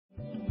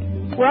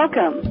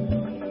Welcome.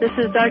 This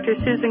is Dr.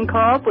 Susan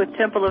Kolb with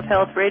Temple of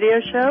Health Radio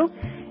Show,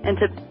 and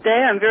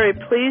today I'm very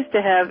pleased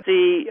to have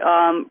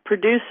the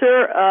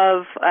producer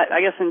of,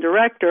 and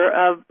director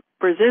of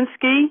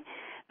Burzynski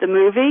The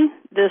Movie.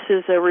 This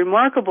is a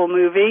remarkable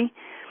movie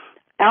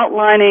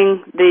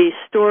outlining the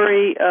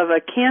story of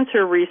a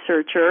cancer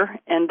researcher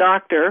and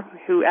doctor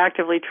who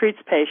actively treats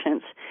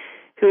patients,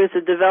 who is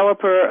a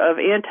developer of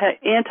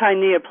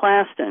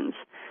anti-neoplastons.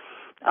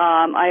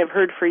 I have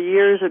heard for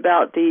years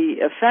about the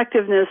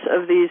effectiveness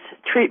of these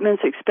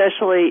treatments,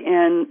 especially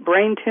in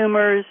brain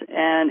tumors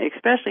and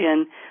especially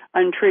in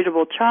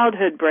untreatable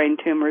childhood brain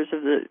tumors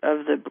of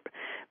the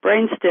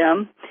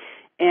brainstem.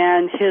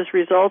 And his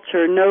results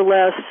are no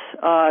less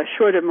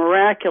short of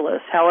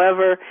miraculous.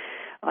 However,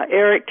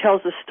 Eric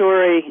tells a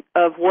story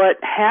of what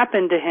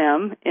happened to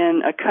him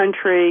in a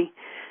country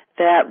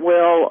that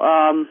will,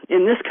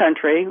 in this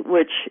country,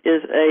 which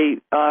is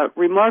a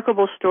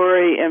remarkable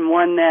story and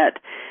one that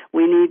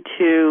we need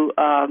to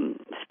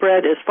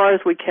spread as far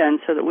as we can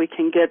so that we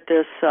can get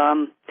this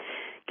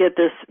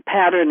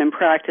pattern and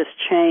practice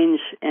change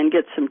and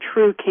get some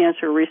true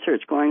cancer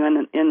research going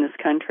on in this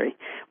country.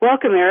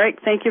 Welcome, Eric.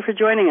 Thank you for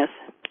joining us.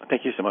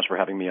 Thank you so much for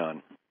having me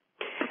on.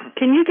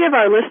 Can you give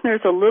our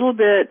listeners a little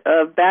bit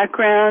of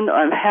background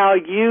on how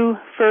you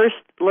first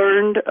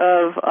learned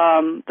of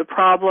the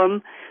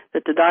problem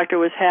that the doctor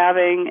was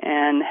having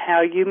and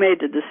how you made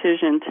the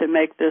decision to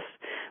make this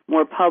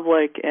more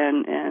public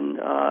and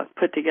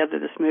put together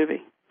this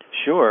movie?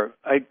 Sure.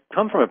 I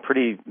come from a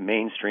pretty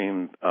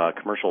mainstream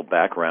commercial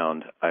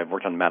background. I've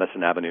worked on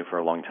Madison Avenue for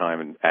a long time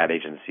in ad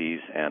agencies,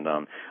 and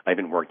I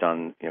even worked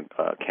on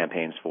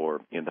campaigns for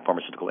the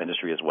pharmaceutical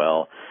industry as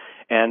well.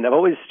 And I've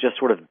always just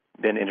sort of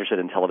been interested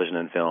in television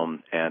and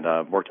film and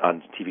worked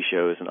on TV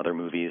shows and other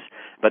movies,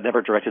 but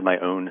never directed my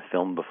own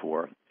film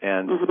before.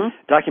 And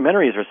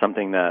documentaries are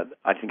something that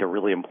I think are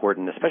really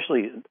important,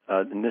 especially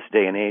in this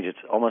day and age. It's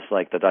almost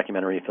like the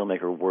documentary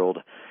filmmaker world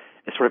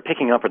is sort of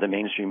picking up where the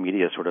mainstream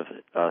media is sort of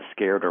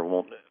scared or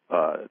won't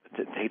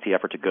take the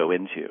effort to go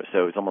into.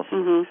 So it's almost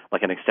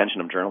like an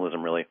extension of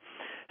journalism, really.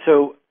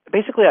 So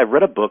basically, I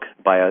read a book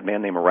by a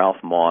man named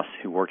Ralph Moss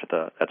who worked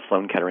at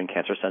Sloan Kettering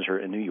Cancer Center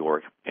in New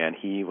York, and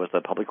he was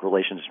the public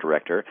relations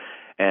director,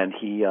 and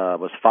he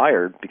was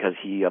fired because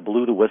he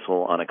blew the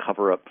whistle on a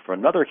cover-up for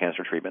another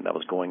cancer treatment that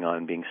was going on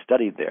and being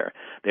studied there.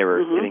 They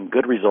were getting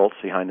good results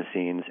behind the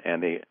scenes,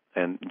 and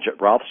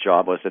Ralph's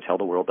job was to tell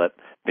the world that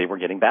they were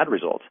getting bad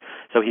results.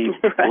 So he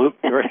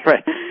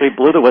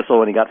blew the whistle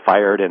when he got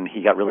fired, and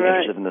he got really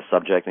interested in the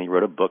subject, and he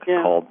wrote a book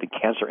called The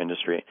Cancer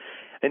Industry.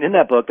 And in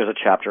that book, there's a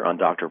chapter on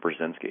Dr.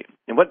 Burzynski.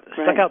 And what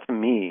stuck out to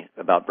me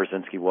about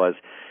Burzynski was,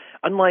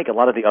 unlike a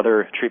lot of the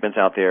other treatments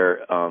out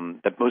there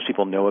that most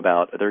people know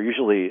about, they're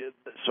usually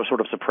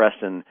sort of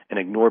suppressed and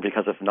ignored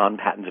because of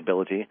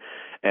non-patentability.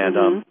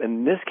 And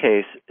in this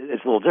case,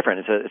 it's a little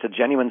different. It's a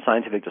genuine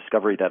scientific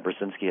discovery that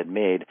Burzynski had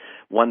made,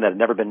 one that had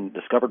never been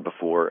discovered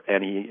before,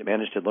 and he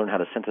managed to learn how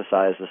to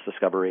synthesize this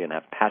discovery and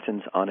have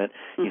patents on it.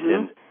 He's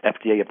in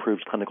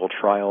FDA-approved clinical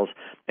trials,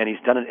 and he's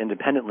done it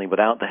independently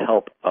without the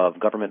help of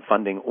government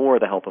funding or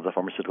the help of the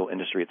pharmaceutical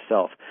industry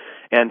itself.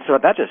 And so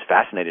that just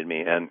fascinated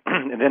me. And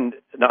then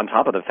on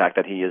top of the fact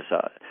that he is,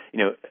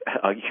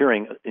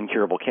 curing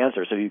incurable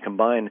cancer, so you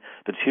combine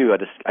the two,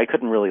 I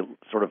couldn't really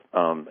sort of,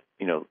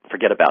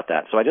 forget about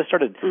that. So I just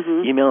started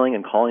emailing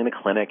and calling the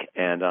clinic,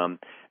 and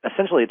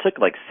essentially it took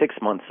like 6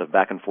 months of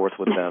back and forth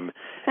with them,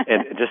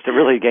 and just to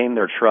really gain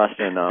their trust.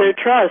 And their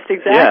trust,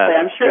 exactly.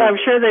 Yeah, I'm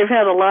sure they've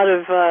had a lot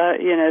of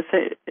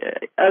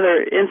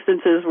other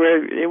instances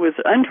where it was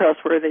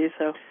untrustworthy.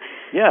 So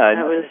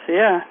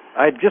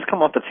I'd just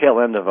come off the tail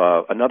end of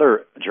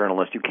another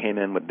journalist who came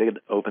in with big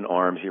open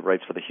arms. He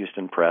writes for the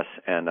Houston Press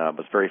and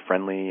was very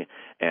friendly,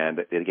 and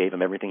they gave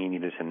him everything he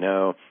needed to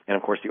know. And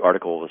of course, the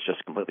article was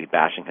just completely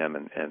bashing him,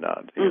 and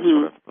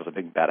it was a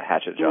big bad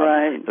hatchet job.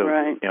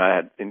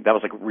 That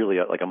was like really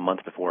like a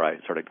month before I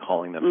started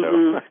calling them. So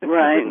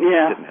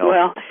didn't help.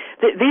 Well,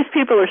 these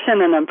people are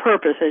sending on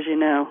purpose, as you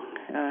know.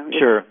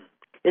 Sure.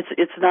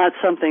 It's not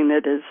something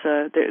that is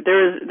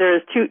there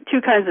is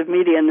two kinds of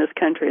media in this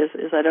country,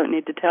 as I don't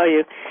need to tell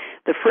you,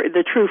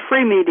 the true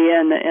free media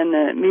and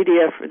the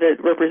media that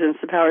represents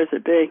the powers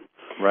that be.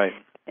 Right.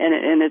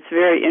 And it's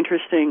very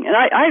interesting. And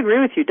I agree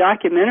with you.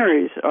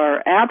 Documentaries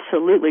are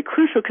absolutely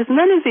crucial because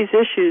none of these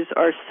issues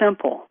are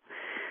simple.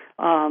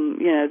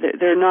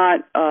 They're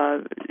not,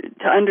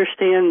 to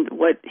understand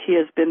what he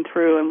has been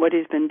through and what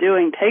he's been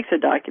doing takes a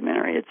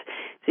documentary. It's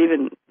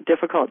even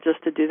difficult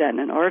just to do that in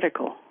an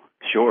article.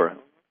 Sure.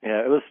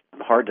 Yeah, it was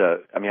hard to,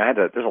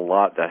 there's a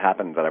lot that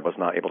happened that I was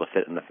not able to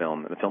fit in the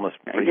film. The film is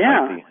pretty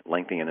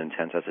lengthy and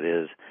intense as it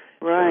is.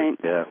 Right.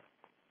 So,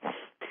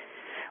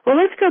 Well,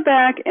 let's go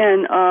back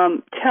and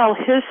tell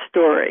his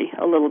story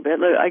a little bit.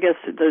 I guess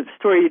the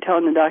story you tell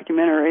in the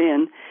documentary,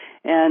 and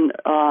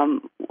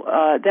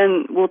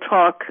then we'll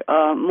talk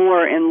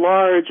more in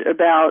large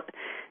about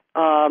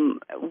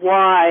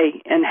why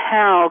and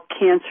how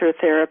cancer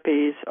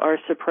therapies are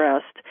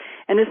suppressed.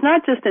 And it's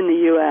not just in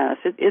the U.S.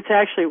 It's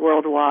actually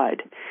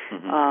worldwide.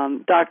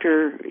 Mm-hmm.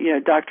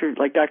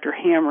 Dr.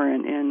 Hammer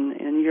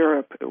in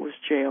Europe was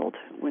jailed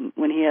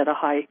when he had a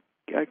high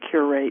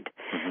cure rate.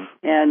 Mm-hmm.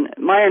 And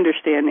my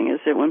understanding is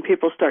that when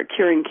people start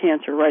curing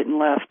cancer right and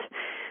left,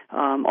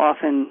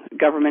 often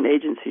government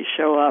agencies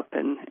show up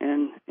and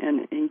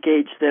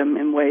engage them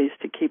in ways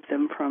to keep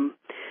them from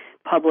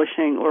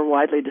publishing or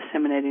widely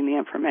disseminating the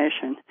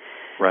information.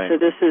 Right. So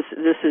this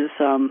is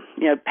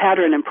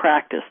pattern and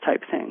practice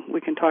type thing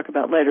we can talk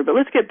about later. But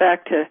let's get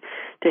back to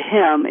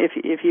him.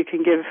 If you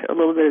can give a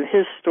little bit of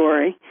his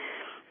story,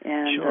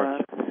 and sure.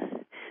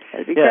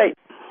 That'd be great.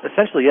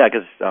 Essentially, yeah,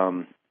 because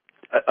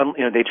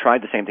they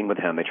tried the same thing with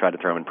him. They tried to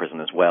throw him in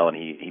prison as well, and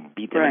he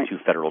beat them in 2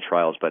 federal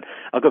trials. But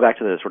I'll go back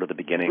to the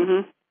beginning.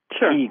 Mm-hmm.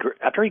 Sure.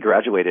 After he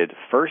graduated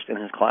first in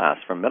his class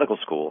from medical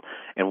school,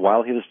 and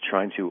while he was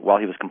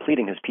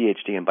completing his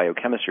PhD in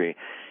biochemistry,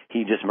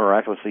 he just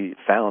miraculously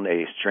found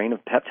a strain of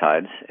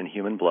peptides in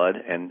human blood,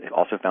 and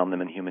also found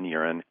them in human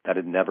urine that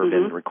had never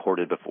been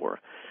recorded before.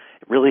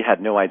 Really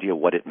had no idea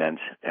what it meant,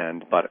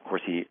 but of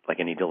course he, like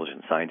any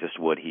diligent scientist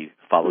would, he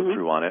followed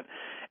through on it.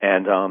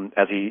 And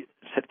as he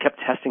kept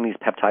testing these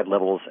peptide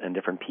levels in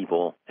different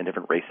people and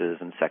different races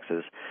and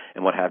sexes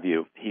and what have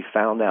you, he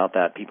found out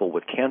that people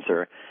with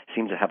cancer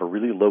seem to have a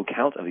really low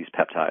count of these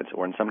peptides,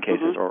 or in some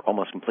cases are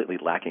almost completely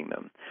lacking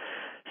them.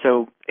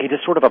 So he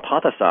just sort of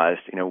hypothesized,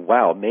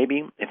 wow,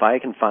 maybe if I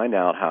can find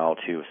out how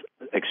to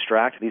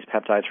extract these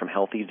peptides from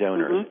healthy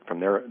donors, from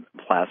their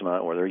plasma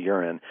or their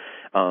urine,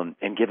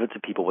 and give it to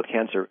people with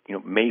cancer,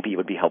 maybe it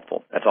would be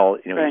helpful. That's all,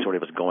 he sort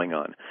of was going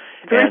on.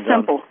 Very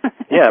simple.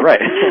 Yeah, right.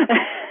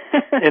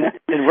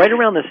 and right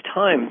around this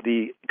time,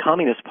 the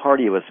Communist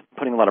Party was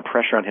putting a lot of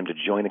pressure on him to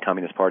join the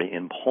Communist Party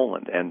in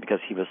Poland, and because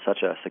he was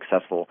such a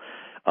successful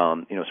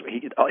when he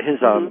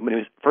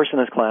was first in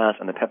his class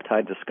and the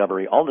peptide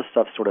discovery, all this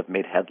stuff sort of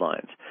made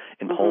headlines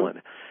in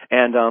Poland.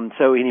 And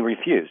so he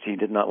refused. He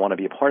did not want to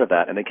be a part of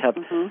that. And they kept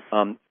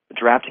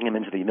drafting him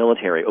into the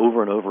military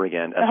over and over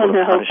again as sort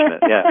of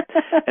punishment. Yeah.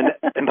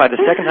 And by the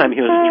second time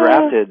he was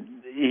drafted,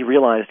 he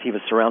realized he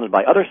was surrounded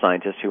by other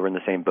scientists who were in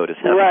the same boat as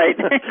him. Right.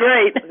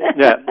 Great.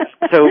 Yeah.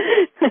 So,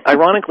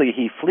 ironically,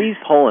 he flees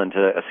Poland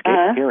to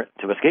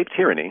escape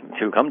tyranny,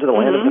 to come to the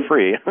land of the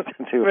free,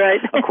 to,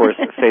 of course,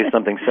 face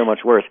something so much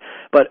worse.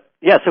 But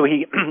yeah, so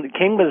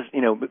King was,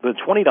 with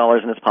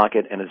 $20 in his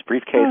pocket and his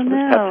briefcase with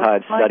his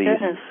peptide studies.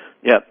 Goodness.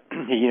 Yeah,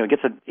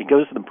 he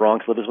goes to the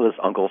Bronx, lives with his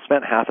uncle,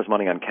 spent half his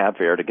money on cab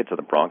fare to get to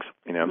the Bronx,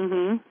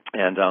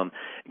 and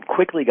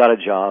quickly got a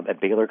job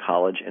at Baylor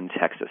College in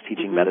Texas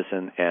teaching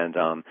medicine, and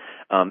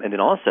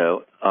then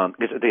also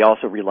because they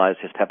also realized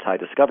his peptide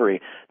discovery,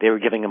 they were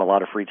giving him a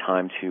lot of free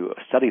time to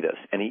study this,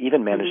 and he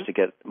even managed to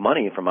get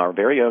money from our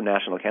very own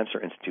National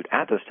Cancer Institute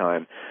at this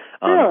time.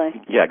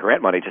 Really? Yeah,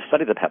 grant money to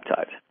study the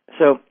peptides.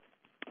 So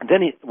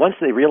then once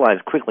they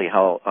realized quickly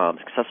how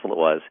successful it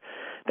was,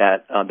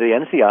 that the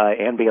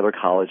NCI and Baylor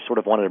College sort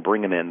of wanted to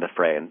bring him in the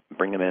fray and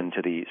bring him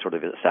into the sort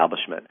of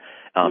establishment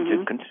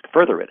to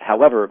further it.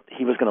 However,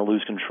 he was going to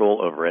lose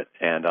control over it,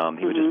 and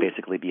he would just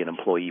basically be an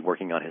employee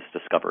working on his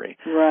discovery.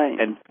 Right.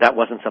 And that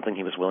wasn't something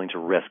he was willing to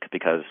risk,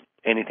 because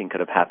anything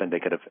could have happened.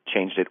 They could have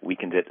changed it,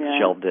 weakened it,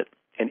 shelved it,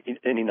 and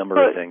any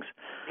number of things.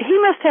 He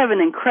must have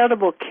an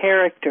incredible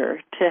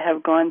character to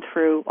have gone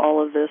through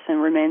all of this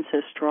and remain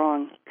so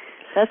strong.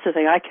 That's the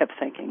thing I kept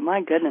thinking.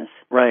 My goodness.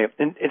 Right,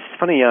 and it's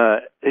funny.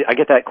 I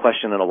get that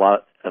question in a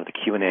lot of the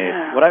Q&As.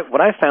 Yeah.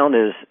 What I found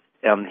is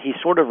he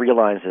sort of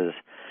realizes,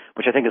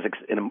 which I think is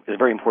a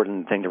very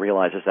important thing to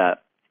realize, is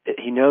that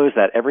he knows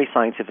that every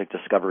scientific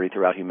discovery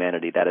throughout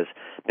humanity that has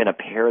been a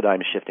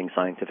paradigm-shifting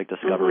scientific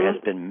discovery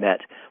has been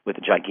met with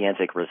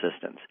gigantic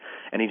resistance,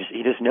 and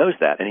he just knows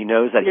that, and he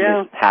knows that he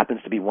just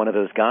happens to be one of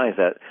those guys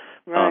that.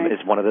 Is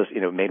one of those,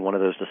 made one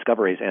of those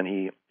discoveries,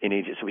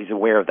 so he's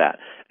aware of that,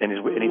 and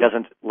he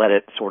doesn't let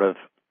it sort of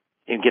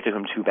get to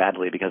him too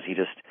badly, because he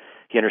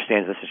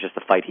understands this is just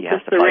the fight he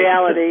has to fight. It's the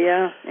reality,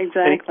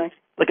 exactly.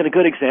 Like a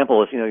good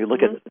example is, you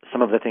look at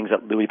some of the things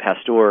that Louis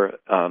Pasteur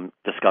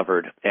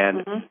discovered,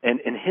 and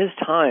in his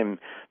time,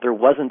 there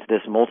wasn't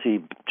this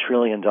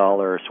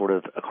multi-trillion-dollar sort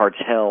of a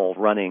cartel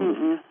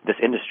running this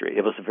industry.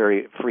 It was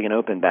very free and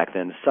open back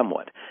then,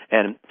 somewhat.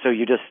 And so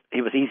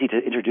it was easy to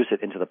introduce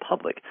it into the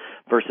public,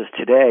 versus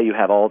today you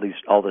have all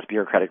this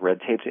bureaucratic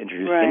red tape to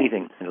introduce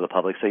anything into the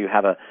public. So you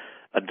have a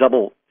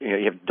double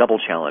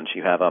challenge.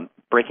 You have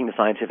breaking the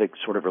scientific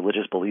sort of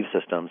religious belief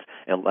systems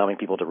and allowing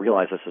people to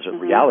realize this is a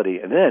reality,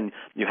 and then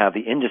you have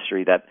the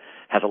industry that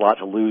has a lot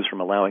to lose from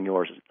allowing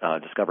your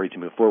discovery to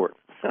move forward.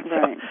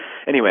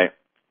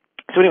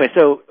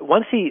 So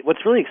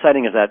what's really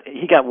exciting is that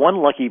he got one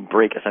lucky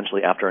break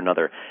essentially after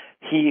another.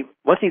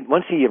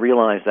 Once he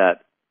realized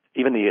that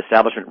even the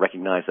establishment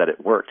recognized that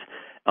it worked,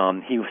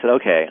 he said,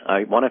 okay,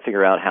 I want to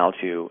figure out how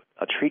to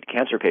treat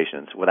cancer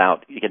patients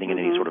without getting in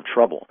any sort of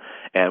trouble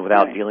and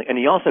without dealing. And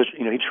he also,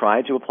 he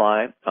tried to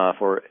apply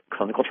for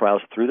clinical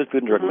trials through the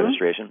Food and Drug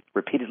Administration,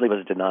 repeatedly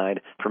was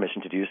denied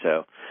permission to do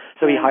so.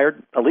 So he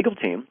hired a legal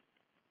team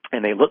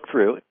And they looked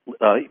through,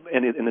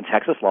 in the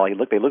Texas law,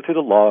 they looked through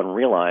the law and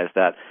realized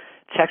that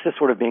Texas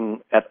sort of being,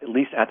 at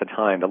least at the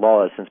time, the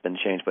law has since been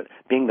changed, but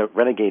being the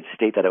renegade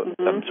state that it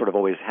sort of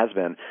always has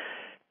been,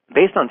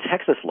 based on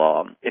Texas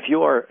law, if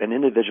you are an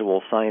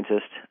individual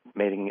scientist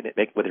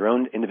with your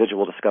own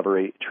individual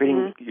discovery,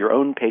 treating your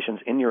own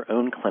patients in your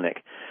own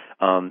clinic,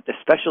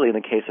 especially in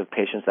the case of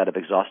patients that have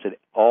exhausted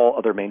all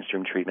other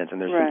mainstream treatments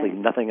and there's simply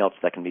nothing else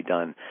that can be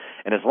done.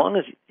 And as long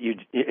as you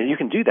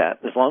can do that,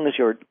 as long as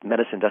your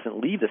medicine doesn't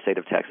leave the state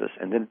of Texas,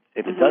 and then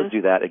if it does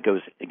do that, it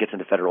gets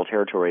into federal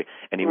territory,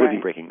 and he would be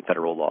breaking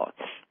federal law.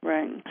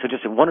 Right. So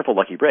just a wonderful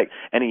lucky break.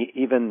 And he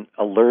even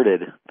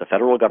alerted the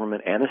federal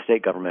government and the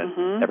state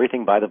government,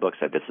 everything by the book,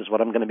 said, this is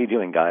what I'm going to be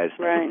doing, guys.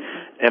 Right.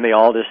 And they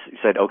all just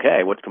said,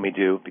 okay, what can we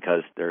do?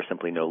 Because there's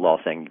simply no law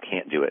saying you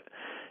can't do it.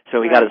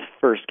 So he got his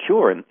first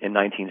cure in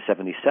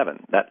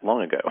 1977, that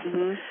long ago.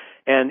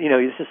 And,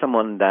 this is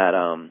someone that,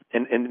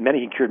 and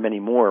he cured many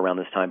more around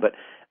this time, but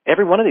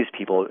every one of these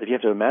people, you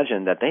have to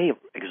imagine that they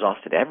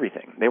exhausted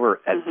everything. They were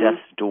at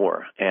death's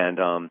door. And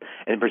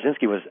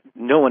Burzynski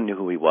no one knew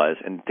who he was.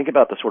 And think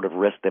about the sort of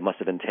risk they must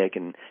have been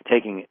taking,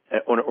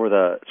 or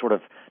the sort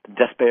of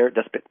the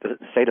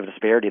state of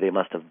disparity they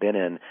must have been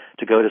in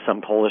to go to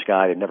some Polish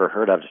guy they'd never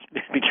heard of, just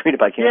be treated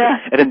by cancer,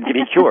 and then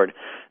be cured.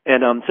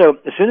 And so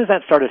as soon as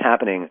that started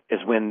happening is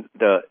when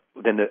the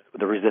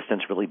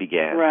resistance really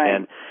began.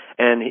 Right.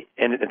 And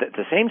at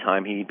the same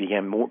time, he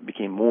became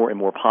more and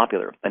more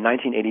popular. In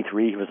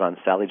 1983, he was on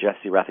Sally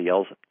Jesse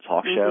Raphael's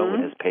talk show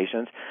with his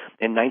patients.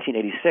 In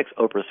 1986,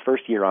 Oprah's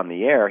first year on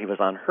the air, he was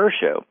on her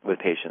show with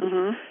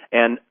patients.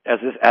 And as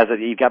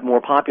he got more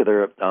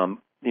popular,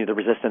 the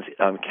resistance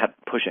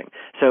kept pushing.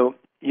 So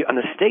on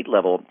the state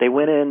level, they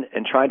went in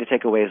and tried to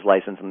take away his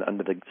license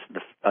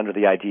under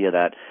the idea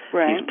that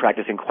he's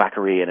practicing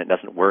quackery and it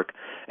doesn't work.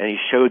 And he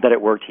showed that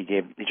it worked. He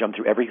jumped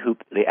through every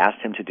hoop they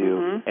asked him to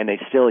do, and they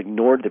still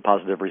ignored the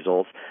positive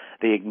results.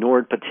 They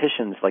ignored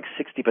petitions, like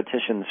 60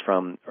 petitions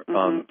from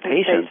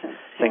patients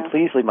saying,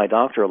 please leave my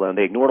doctor alone.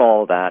 They ignored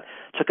all of that,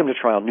 took him to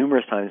trial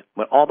numerous times,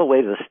 went all the way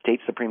to the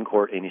state Supreme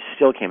Court, and he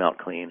still came out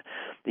clean.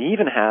 They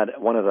even had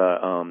one of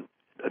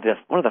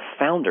the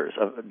founder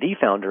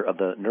of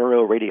the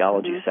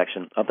neuroradiology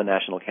section of the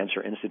National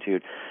Cancer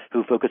Institute,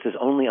 who focuses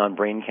only on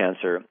brain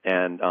cancer,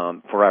 and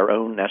for our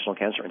own National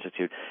Cancer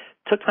Institute,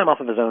 took time off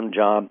of his own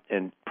job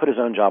and put his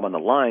own job on the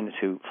line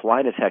to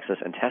fly to Texas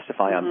and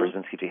testify on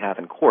Burzynski's behalf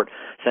in court,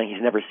 saying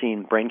he's never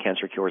seen brain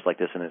cancer cures like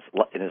this in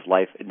his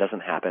life. It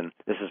doesn't happen.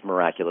 This is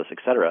miraculous,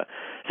 etc.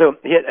 So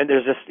he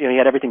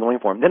had everything going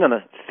for him. Then on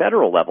a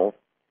federal level,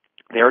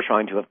 they were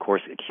trying to, of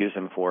course, accuse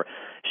him for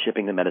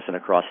shipping the medicine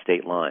across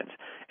state lines.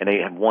 And they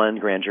had one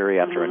grand jury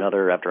after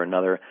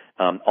another,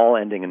 all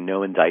ending in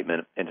no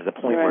indictment, and to the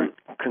point where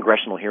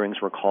congressional hearings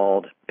were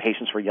called,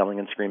 patients were yelling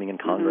and screaming in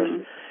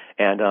Congress.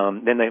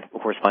 And then they,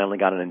 of course, finally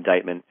got an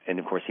indictment, and,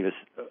 of course, he was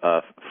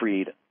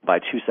freed by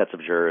two sets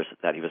of jurors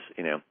that he was,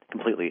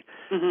 completely,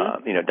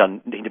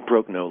 done. He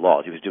broke no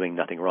laws. He was doing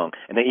nothing wrong.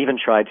 And they even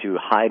tried to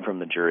hide from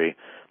the jury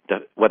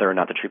whether or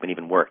not the treatment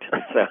even worked.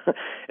 So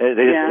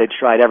they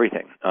tried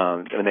everything. I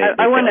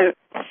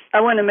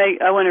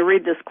want to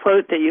read this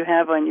quote that you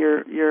have on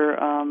your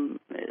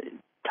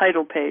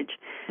title page.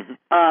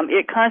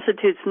 It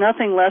constitutes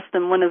nothing less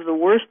than one of the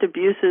worst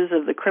abuses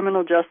of the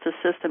criminal justice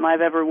system I've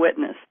ever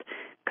witnessed.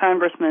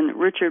 Congressman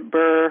Richard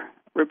Burr,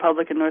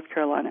 Republican, North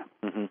Carolina.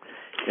 Yeah,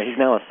 he's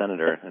now a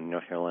senator in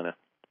North Carolina.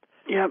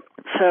 Yep.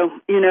 So,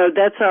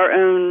 that's our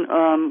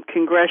own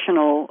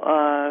congressional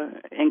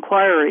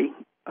inquiry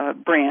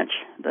branch,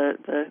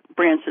 the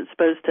branch that's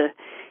supposed to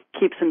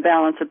keep some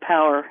balance of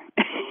power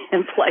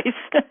in place.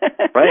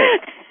 Right.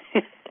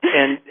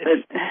 And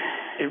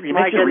it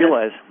makes you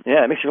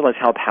realize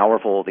how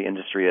powerful the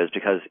industry is,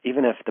 because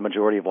even if the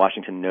majority of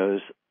Washington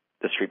knows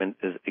this treatment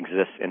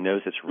exists and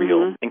knows it's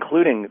real,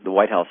 including the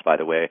White House, by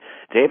the way,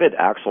 David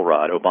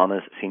Axelrod,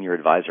 Obama's senior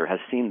advisor, has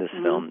seen this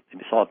film. He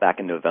saw it back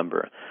in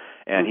November.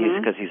 And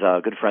he's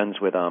good friends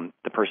with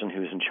the person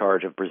who's in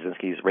charge of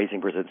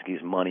raising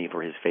Burzynski's money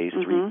for his phase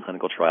 3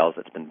 clinical trials.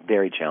 That's been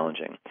very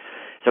challenging.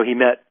 So he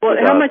met. Well,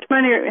 how much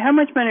money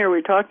are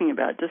we talking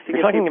about? Just to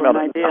give people an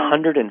idea.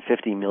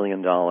 $150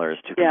 million.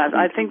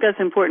 I think that's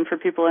important for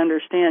people to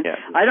understand. Yeah.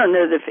 I don't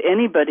know if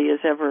anybody has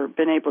ever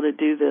been able to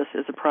do this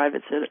as a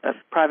private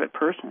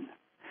person.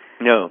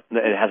 No,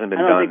 it hasn't been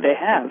done. I don't think they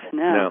have.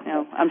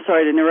 No. I'm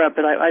sorry to interrupt,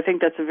 but I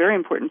think that's a very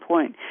important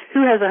point.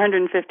 Who has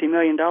 $150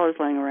 million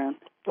laying around?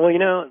 Well,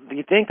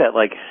 you think that,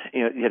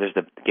 there's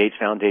the Gates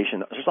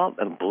Foundation, there's all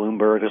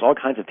Bloomberg, there's all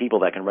kinds of people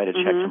that can write a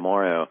check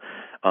tomorrow,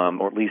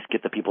 or at least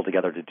get the people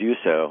together to do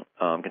so,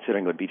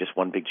 considering it would be just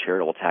one big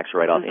charitable tax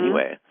write-off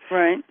anyway.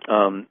 Right.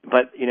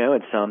 But,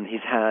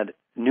 he's had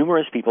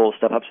numerous people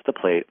step up to the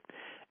plate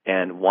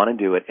and want to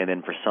do it, and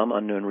then for some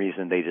unknown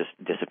reason, they just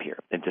disappear.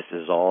 It just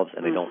dissolves,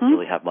 and they don't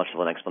really have much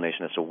of an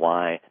explanation as to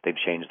why they've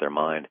changed their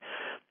mind.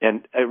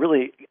 And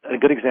a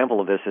good example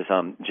of this is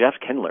Jeff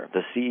Kindler,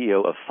 the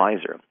CEO of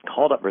Pfizer,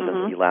 called up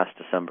Burzynski last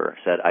December,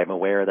 said, I'm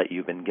aware that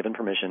you've been given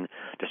permission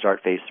to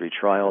start phase 3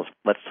 trials.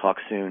 Let's talk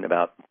soon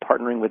about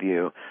partnering with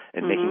you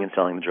and making and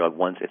selling the drug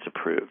once it's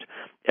approved.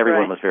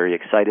 Everyone was very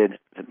excited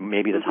that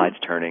maybe the tide's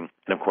turning.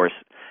 And, of course,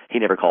 he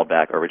never called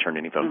back or returned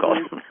any phone calls.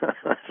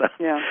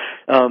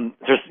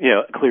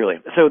 Clearly.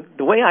 So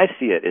the way I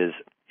see it is,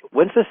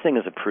 once this thing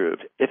is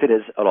approved, if it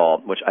is at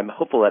all, which I'm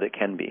hopeful that it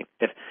can be,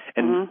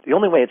 the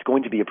only way it's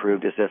going to be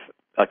approved is if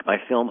my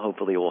film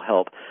hopefully will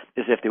help,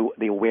 is if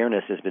the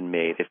awareness has been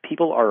made. If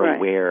people are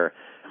aware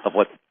of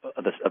what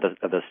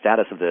the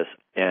status of this,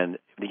 and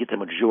they get the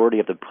majority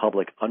of the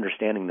public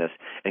understanding this,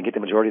 and get the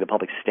majority of the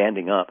public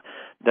standing up,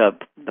 the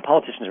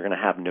politicians are going to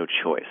have no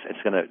choice. It's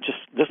going to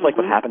just like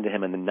what happened to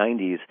him in the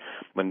 90s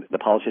when the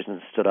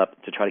politicians stood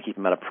up to try to keep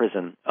him out of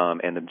prison,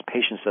 and the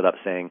patients stood up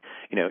saying,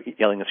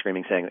 yelling and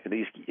screaming, saying,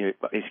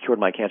 he's cured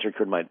my cancer,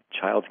 cured my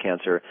child's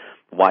cancer.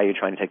 Why are you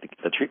trying to take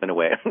the treatment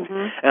away?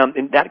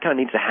 And that kind of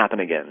needs to happen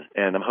again.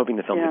 And I'm hoping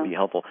the film can be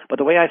helpful. But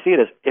the way I see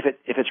it is,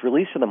 if it's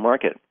released to the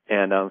market,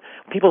 and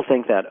people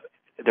think that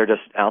they're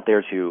just out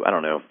there to, I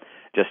don't know,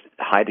 just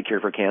hide the cure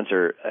for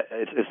cancer.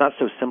 It's not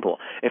so simple.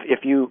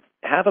 If you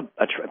have a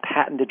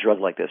patented drug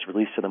like this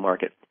released to the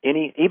market,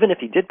 even if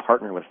he did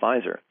partner with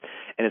Pfizer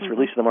and it's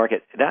released to the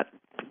market,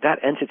 that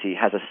entity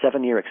has a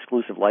 7-year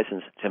exclusive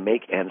license to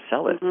make and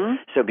sell it.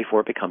 So before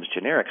it becomes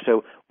generic.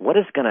 So what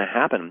is going to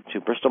happen to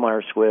Bristol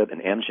Myers Squibb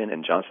and Amgen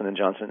and Johnson &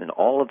 Johnson and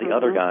all of the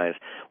other guys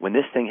when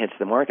this thing hits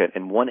the market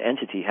and one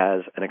entity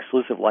has an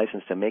exclusive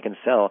license to make and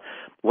sell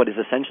what is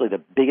essentially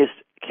the biggest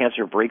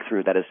cancer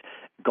breakthrough that has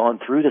gone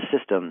through the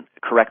system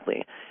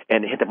correctly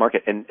and hit the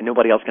market, and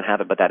nobody else can have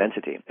it but that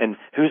entity? And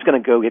who's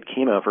going to go get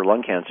chemo for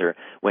lung cancer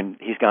when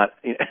he's got,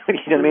 you know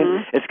what I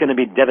mean? It's going to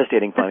be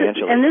devastating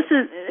financially. And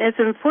it's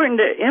important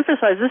to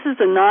emphasize, this is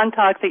a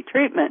non-toxic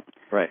treatment.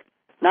 Right.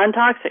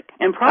 Non-toxic,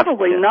 and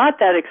probably not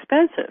that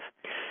expensive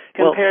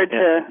compared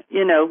to,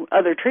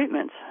 other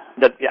treatments.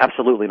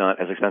 Absolutely not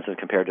as expensive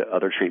compared to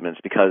other treatments,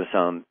 because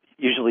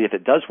usually if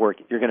it does work,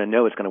 you're going to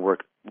know it's going to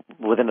work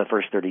within the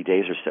first 30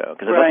 days or so,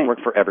 because it doesn't work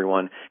for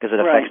everyone, because it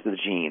affects the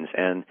genes,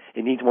 and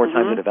it needs more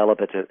time to develop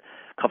it to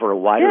cover a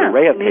wider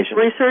array of patients.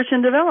 Research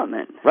and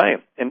development.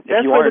 Right. And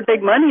that's where the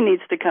big money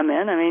needs to come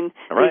in. I mean,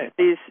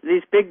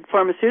 these big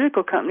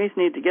pharmaceutical companies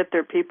need to get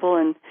their people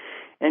and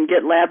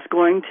get labs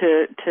going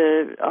to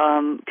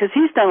because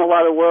he's done a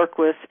lot of work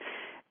with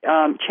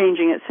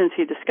changing it since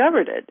he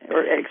discovered it,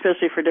 or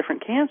especially for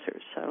different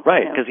cancers. So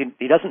because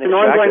he doesn't extract it. It's an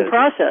ongoing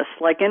process,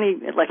 like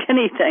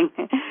anything.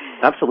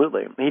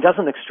 Absolutely, he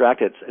doesn't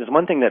extract it. There's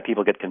one thing that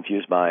people get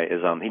confused by is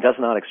he does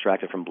not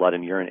extract it from blood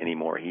and urine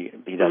anymore. He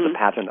does a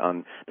patent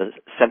on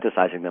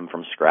synthesizing them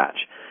from scratch.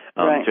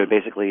 So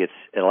basically, it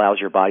allows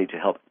your body to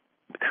help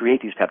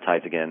create these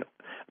peptides again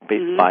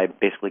by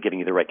basically giving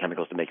you the right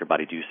chemicals to make your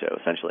body do so.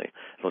 Essentially,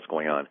 that's what's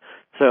going on.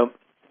 So.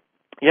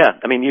 Yeah,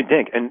 I mean, you'd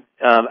think. And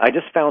I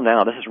just found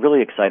out, this is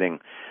really exciting,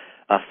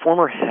 a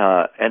former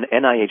an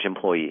NIH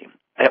employee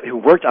who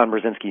worked on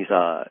Burzynski's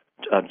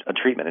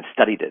treatment and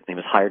studied it. He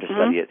was hired to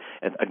study it,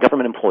 a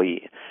government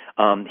employee.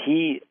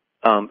 He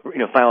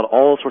filed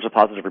all sorts of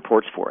positive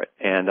reports for it.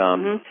 And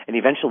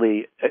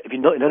eventually, if you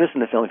notice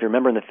in the film, if you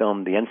remember in the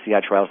film, the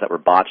NCI trials that were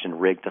botched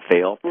and rigged to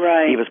fail,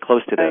 he was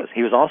close to those.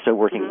 He was also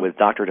working with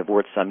Dr.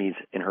 Devort Samiz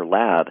in her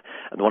lab,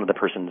 one of the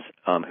persons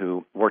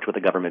who worked with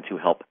the government to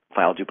help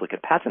file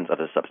duplicate patents of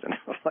this substance.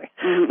 Which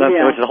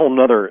is a whole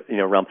other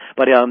realm.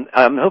 But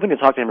I'm hoping to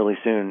talk to him really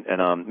soon,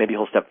 and maybe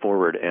he'll step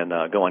forward and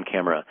go on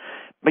camera.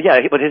 But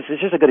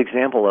it's just a good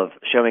example of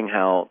showing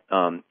how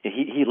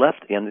he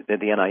left the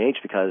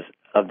NIH because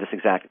of this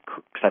exact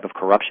type of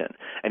corruption,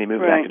 and he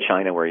moved back to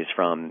China, where he's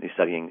from. He's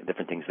studying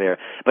different things there.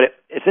 But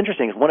it's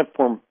interesting. One of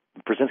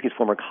Burzynski's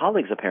former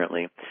colleagues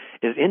apparently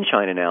is in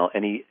China now,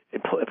 and he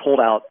pulled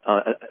out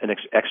an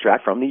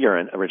extract from the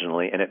urine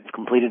originally, and it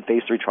completed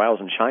phase 3 trials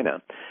in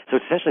China. So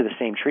it's essentially the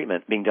same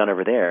treatment being done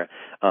over there,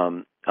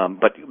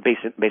 but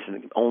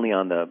basically only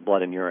on the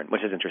blood and urine,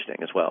 which is interesting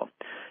as well.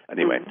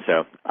 Anyway,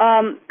 so.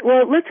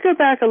 Well, let's go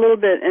back a little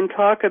bit and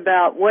talk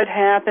about what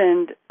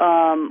happened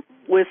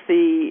with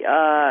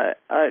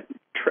the,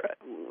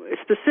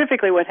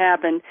 specifically what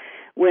happened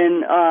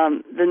when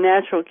the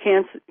National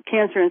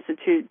Cancer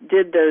Institute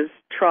did those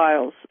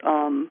trials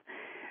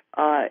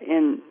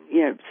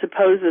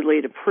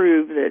supposedly to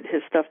prove that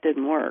his stuff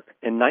didn't work.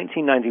 In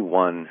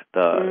 1991,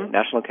 the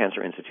National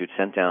Cancer Institute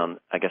sent down,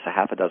 I guess, a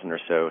half a dozen or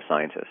so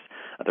scientists.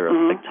 They're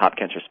top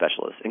cancer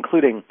specialists,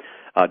 including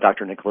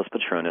Dr. Nicholas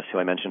Petronis, who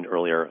I mentioned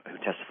earlier, who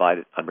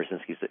testified on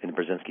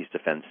Burzynski's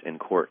defense in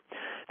court.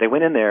 They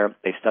went in there,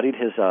 they studied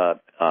his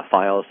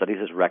files, studied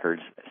his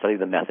records, studied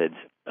the methods,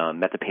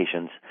 met the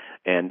patients,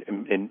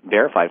 and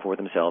verified for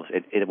themselves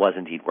it was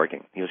indeed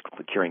working. He was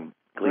curing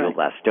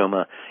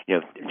glioblastoma,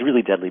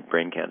 really deadly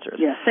brain cancers.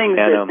 Yeah, things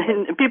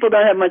that people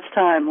don't have much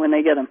time when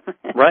they get them.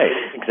 Right,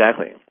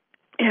 exactly.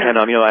 And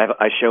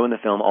I show in the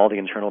film all the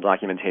internal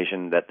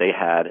documentation that they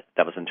had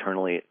that was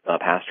internally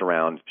passed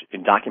around,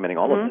 in documenting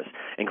all of this,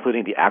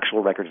 including the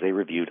actual records they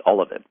reviewed,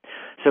 all of it.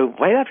 So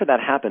right after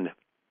that happened,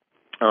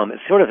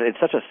 it's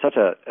such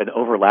an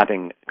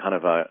overlapping kind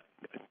of a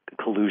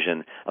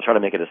collusion. I'll try to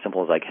make it as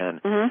simple as I can.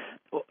 Mm-hmm.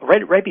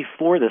 Right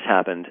before this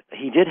happened,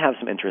 he did have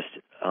some interest.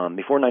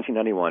 Before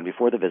 1991,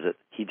 before the visit,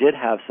 he did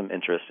have some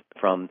interest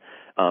from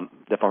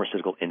the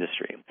pharmaceutical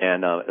industry,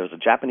 and there was a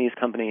Japanese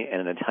company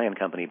and an Italian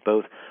company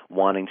both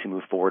wanting to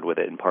move forward with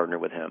it and partner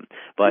with him.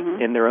 But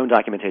in their own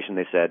documentation,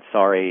 they said,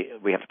 "Sorry,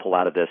 we have to pull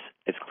out of this.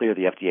 It's clear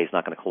the FDA is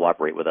not going to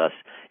cooperate with us.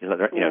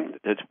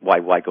 It's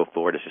why go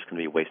forward? It's just going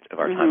to be a waste of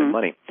our time and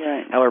money."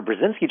 Right. However,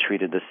 Burzynski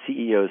treated the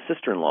CEO's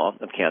sister-in-law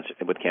of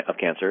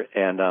cancer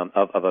and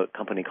of a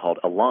company called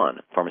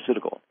Elan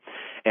Pharmaceutical,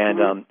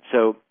 and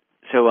so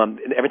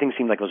everything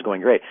seemed like it was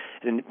going great.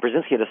 And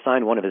Burzynski had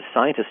assigned one of his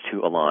scientists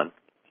to Elan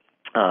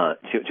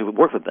to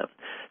work with them.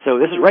 So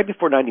this is right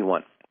before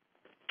 91,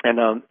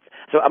 and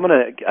so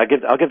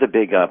I'll give the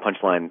big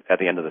punchline at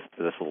the end of this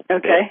little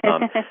bit.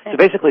 So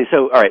basically,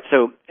 all right,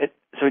 so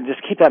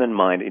just keep that in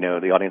mind.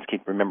 The audience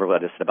remember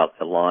what I said about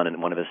Elan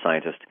and one of his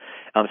scientists.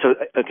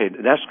 The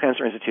National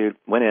Cancer Institute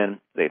went in,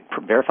 they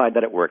verified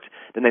that it worked.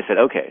 Then they said,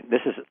 okay,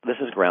 this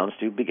is grounds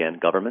to begin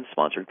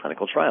government-sponsored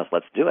clinical trials.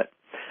 Let's do it.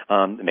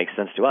 It makes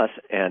sense to us,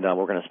 and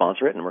we're going to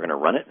sponsor it, and we're going to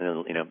run it,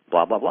 and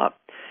blah blah blah.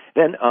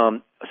 Then,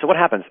 so what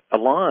happens?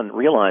 Elan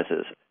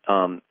realizes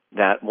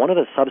that one of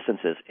the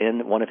substances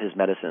in one of his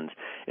medicines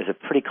is a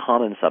pretty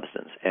common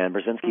substance, and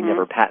Burzynski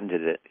never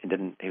patented it.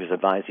 He was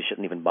advised he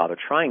shouldn't even bother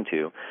trying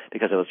to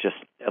because it was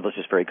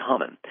just very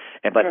common.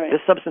 But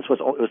this substance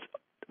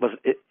was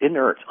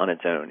inert on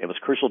its own. It was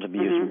crucial to be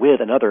used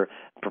with another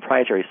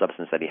proprietary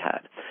substance that he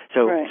had.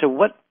 So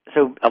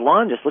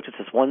Elan just looked at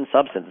this one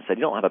substance and said,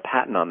 "You don't have a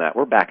patent on that.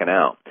 We're backing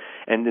out."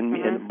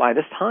 And by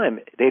this time,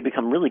 they had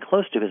become really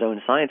close to his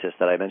own scientist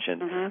that I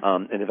mentioned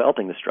in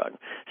developing this drug.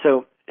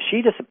 So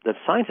the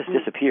scientist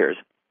disappears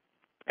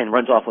and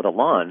runs off with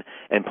Elan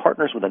and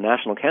partners with the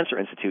National Cancer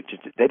Institute.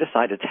 They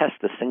decide to test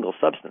this single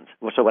substance.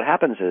 So what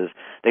happens is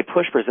they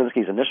push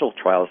Burzynski's initial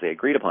trials they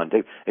agreed upon.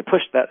 They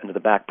pushed that into the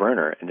back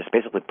burner and just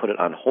basically put it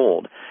on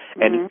hold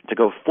and to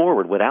go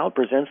forward without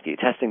Burzynski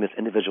testing this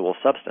individual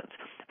substance.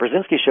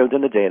 Burzynski showed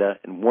them the data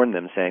and warned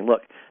them, saying,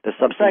 "Look, this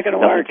substance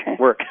doesn't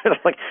work.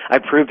 Like, I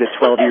proved it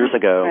 12 years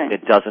ago.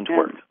 It doesn't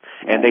work."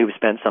 And they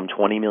spent some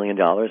 $20 million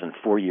and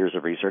 4 years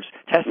of research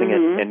testing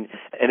it,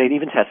 and they'd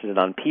even tested it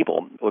on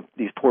people.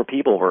 These poor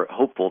people were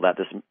hopeful that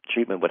this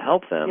treatment would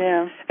help them,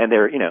 and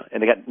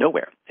they got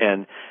nowhere.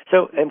 And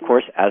so, of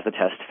course, as the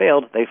test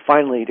failed, they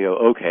finally go,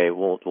 "Okay,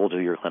 we'll do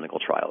your clinical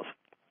trials."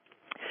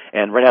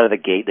 And right out of the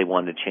gate, they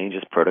wanted to change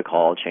his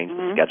protocol, change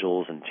the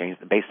schedules, and change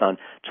based on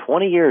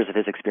 20 years of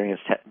his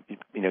experience,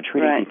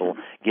 treating people,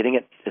 getting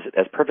it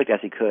as perfect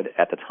as he could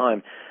at the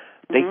time.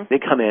 They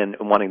come in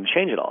wanting to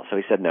change it all. So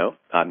he said, "No,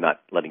 I'm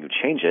not letting you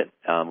change it.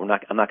 I'm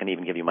not going to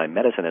even give you my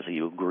medicine until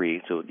you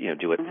agree to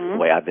do it the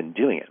way I've been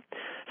doing it."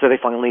 So they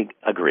finally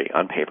agree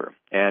on paper,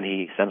 and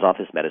he sends off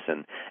his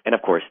medicine, and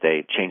of course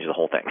they change the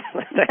whole thing.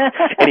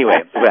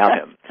 Anyway, without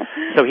him.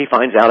 So he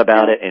finds out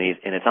about it,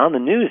 and it's on the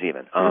news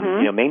even,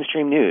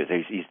 mainstream news.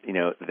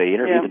 They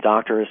interview the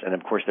doctors, and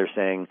of course they're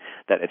saying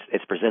that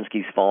it's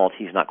Burzynski's fault.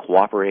 He's not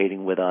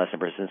cooperating with us,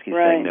 and Burzynski's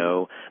saying,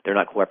 "No, they're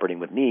not cooperating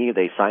with me.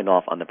 They signed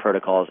off on the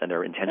protocols, and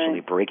they're intentionally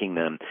breaking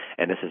them,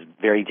 and this is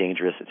very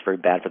dangerous. It's very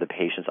bad for the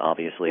patients,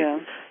 obviously."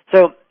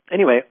 So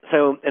anyway,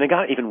 and it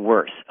got even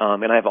worse.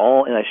 And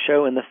I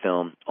show in the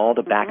film all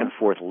the back and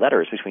forth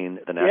letters between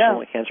the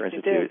National Cancer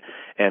Institute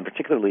and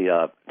particularly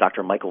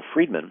Dr. Michael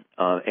Friedman,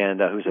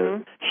 who's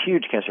a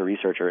huge cancer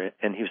researcher,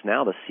 and he's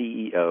now the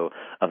CEO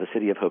of the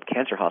City of Hope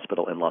Cancer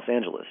Hospital in Los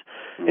Angeles.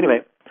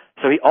 Anyway,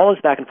 so all is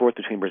back and forth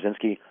between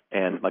Burzynski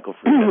and Michael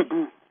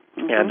Friedman.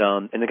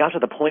 And it got to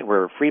the point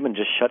where Friedman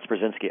just shuts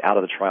Burzynski out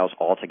of the trials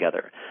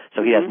altogether.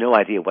 So he has no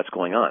idea what's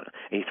going on.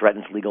 He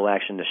threatens legal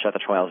action to shut the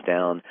trials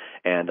down,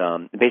 and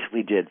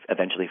basically did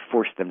eventually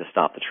force them to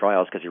stop the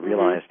trials because he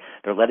realized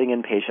they're letting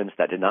in patients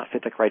that did not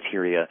fit the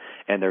criteria,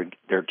 and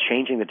they're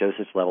changing the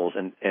dosage levels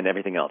and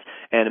everything else.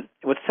 And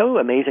what's so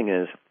amazing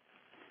is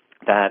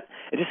that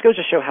it just goes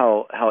to show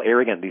how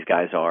arrogant these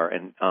guys are,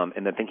 and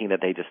they're thinking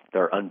that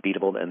they're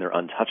unbeatable and they're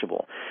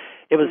untouchable.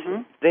 It was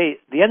the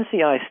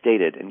NCI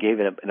stated and gave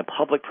it in a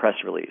public press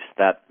release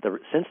that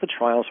since the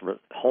trials were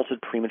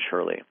halted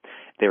prematurely,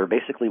 they were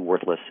basically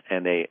worthless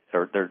and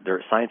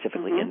they're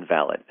scientifically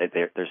invalid.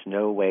 There's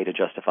no way to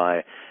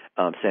justify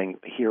saying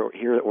here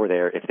or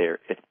there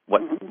if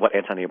what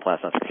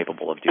antineoplasms are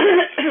capable of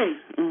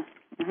doing.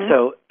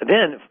 So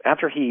then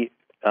after he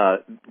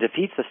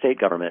defeats the state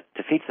government,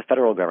 defeats the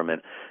federal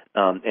government,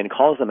 and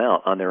calls them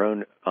out on their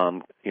own,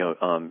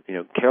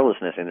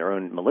 carelessness and their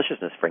own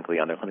maliciousness, frankly,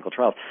 on their clinical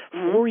trials.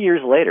 4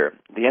 years later,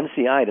 the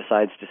NCI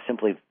decides to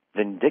simply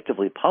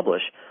vindictively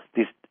publish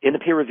these in the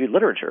peer-reviewed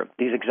literature,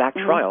 these exact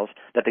trials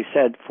that they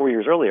said 4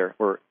 years earlier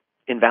were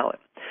invalid.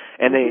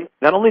 And they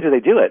not only do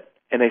they do it,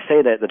 and they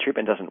say that the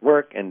treatment doesn't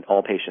work and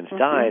all patients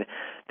died,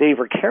 they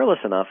were careless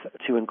enough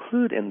to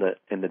include in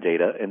the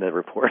data, in the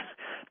report,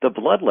 the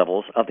blood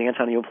levels of the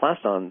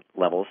antineoplaston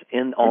levels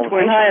in all the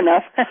patients. High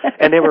enough.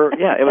 And they were,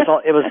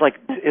 it was like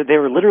they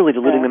were literally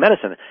diluting the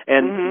medicine.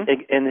 And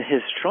in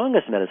his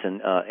strongest medicine,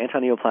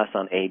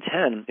 antineoplaston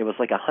A10, it was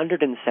like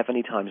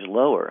 170 times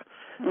lower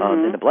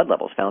in the blood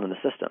levels found in the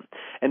system.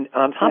 And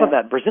on top of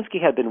that,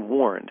 Burzynski had been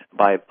warned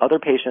by other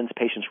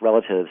patients'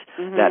 relatives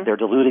that they're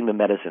diluting the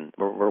medicine.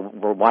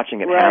 We're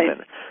watching it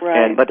happen.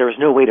 Right. But there was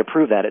no way to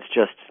prove that. It's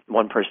just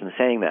one person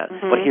saying that.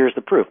 But here's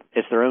the proof.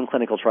 It's their own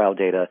clinical trial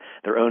data,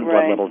 their own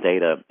blood level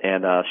data,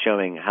 and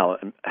showing how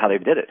they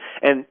did it.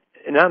 And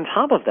on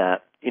top of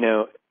that,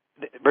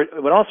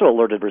 what also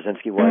alerted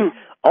Burzynski was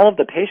all of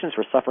the patients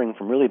were suffering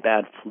from really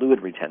bad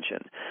fluid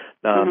retention,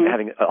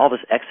 having all this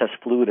excess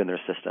fluid in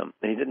their system.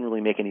 And it didn't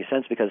really make any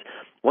sense because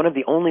one of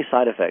the only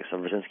side effects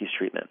of Burzynski's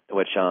treatment,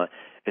 which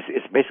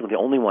is basically the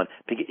only one,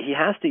 he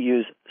has to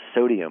use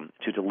sodium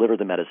to deliver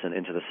the medicine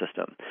into the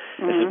system.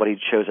 This is what he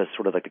chose as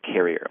sort of like the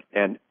carrier.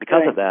 And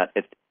because of that,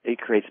 it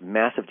creates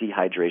massive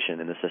dehydration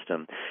in the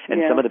system.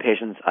 And some of the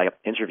patients I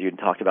interviewed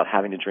talked about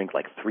having to drink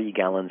like 3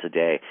 gallons a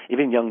day.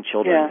 Even young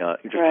children,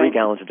 3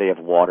 gallons a day of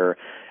water.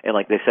 And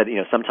like they said,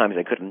 sometimes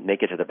they couldn't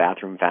make it to the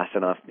bathroom fast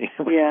enough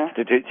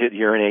to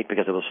urinate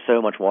because there was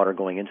so much water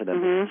going into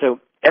them. So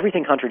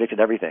everything contradicted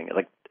everything.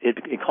 Like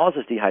it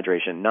causes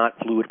dehydration, not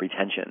fluid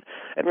retention.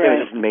 It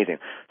was just amazing.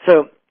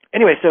 So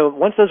anyway, so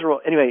once those were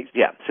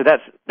so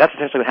that's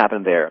essentially what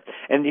happened there.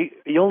 And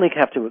you only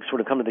have to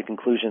sort of come to the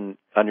conclusion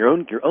on your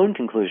own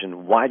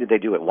conclusion. Why did they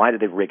do it? Why did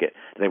they rig it?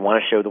 Did they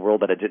want to show the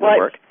world that it didn't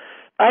work?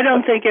 I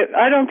don't think it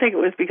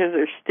was because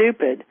they're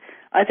stupid.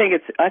 I think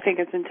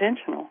it's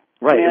intentional.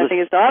 Right. I think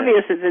it's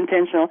obvious it's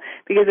intentional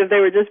because if they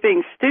were just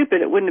being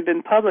stupid, it wouldn't have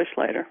been published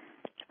later.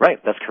 Right,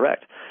 that's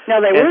correct. Now,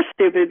 they were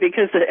stupid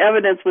because the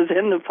evidence was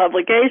in the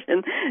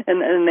publication,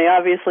 and they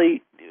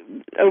obviously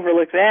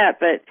overlooked that.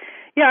 But,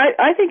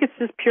 I think it's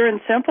just pure and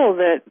simple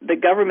that the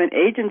government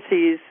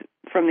agencies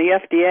from the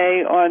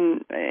FDA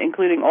on,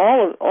 including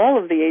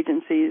all of the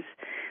agencies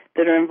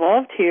that are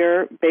involved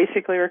here,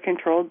 basically are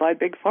controlled by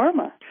Big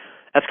Pharma.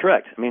 That's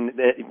correct. I mean,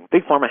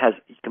 Big Pharma has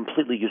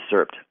completely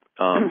usurped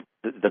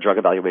the drug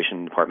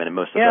evaluation department and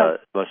most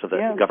of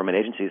the government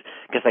agencies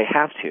because they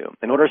have to.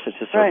 In order to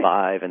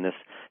survive in this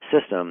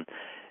system,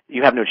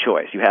 you have no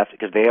choice. You have to,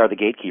 because they are the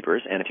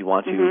gatekeepers, and if you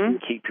want to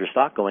keep your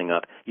stock going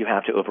up, you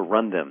have to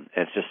overrun them.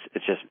 And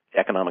it's just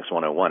economics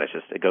 101.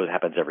 It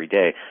happens every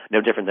day.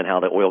 No different than how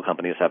the oil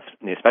companies have,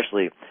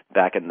 especially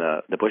back in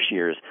the Bush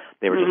years,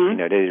 they were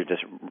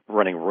just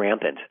running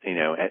rampant,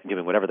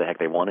 doing whatever the heck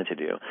they wanted to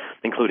do,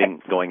 including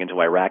going into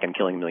Iraq and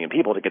killing 1 million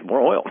people to get more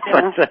oil.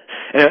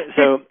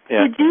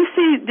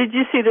 Did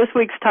you see this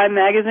week's Time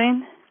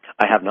magazine?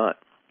 I have not.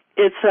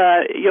 It's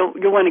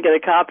you'll want to get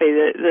a copy.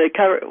 The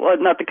cover, well,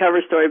 not the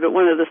cover story, but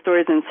one of the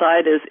stories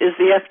inside is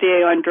the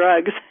FDA on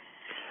drugs.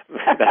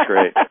 That's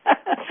great.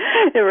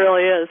 It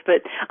really is.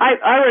 But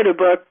I wrote a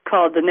book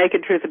called The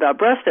Naked Truth About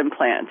Breast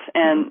Implants,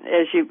 and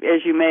as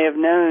you may have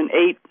known,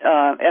 8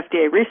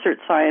 FDA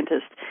research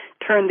scientists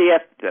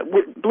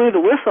blew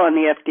the whistle on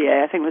the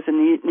FDA. I think it was in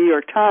the New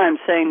York Times,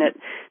 saying that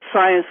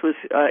science was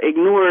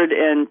ignored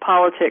and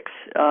politics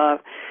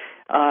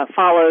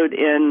followed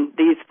in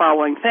these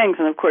following things,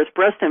 and of course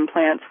breast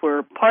implants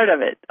were part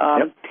of it.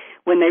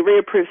 When they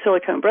reapproved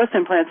silicone breast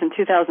implants in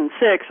 2006,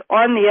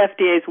 on the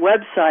FDA's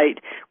website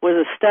was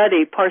a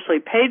study partially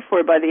paid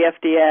for by the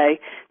FDA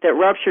that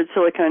ruptured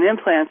silicone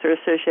implants are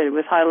associated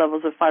with high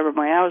levels of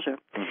fibromyalgia,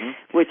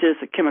 which is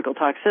a chemical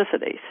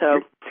toxicity.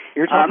 So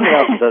you're talking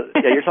about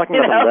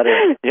the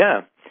letter.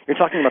 Yeah. You're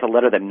talking about the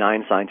letter that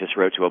 9 scientists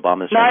wrote to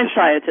Obama's 9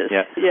 scientists.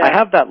 Yeah. I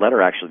have that letter,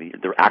 actually,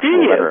 the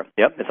actual letter.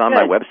 Yep, it's on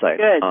my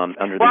website. Good.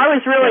 I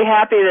was really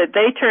happy that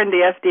they turned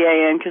the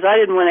FDA in because I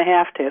didn't want to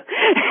have to.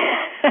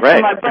 Right.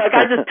 In my book,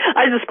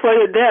 I just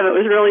quoted them. It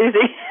was real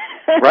easy.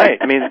 Right.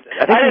 I mean,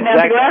 I didn't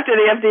have to go after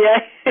the FDA.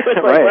 It was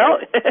like, well,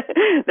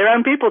 their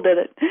own people did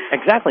it.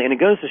 Exactly, and it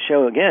goes to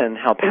show again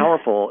how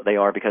powerful they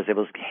are because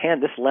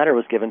this letter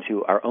was given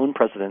to our own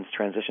president's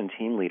transition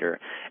team leader,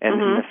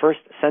 and in the first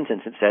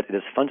sentence it said it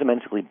is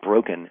fundamentally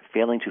broken,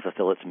 failing to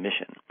fulfill its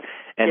mission,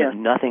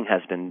 and nothing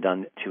has been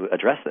done to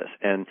address this.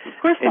 And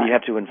you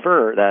have to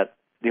infer that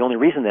the only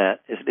reason that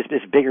is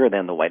bigger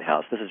than the White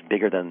House. This is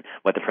bigger than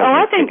what the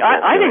president.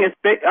 I think it's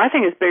big. I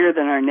think it's bigger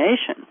than our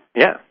nation.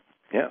 Yeah.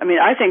 Yeah. I mean,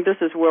 I think this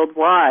is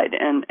worldwide,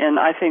 and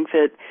I think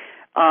that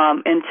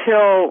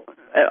until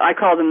I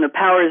call them the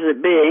powers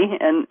that be,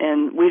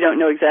 and we don't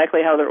know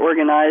exactly how they're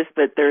organized,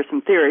 but there are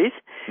some theories.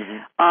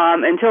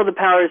 Until the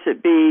powers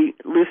that be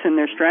loosen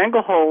their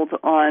stranglehold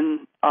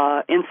on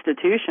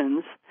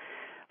institutions,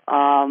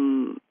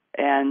 and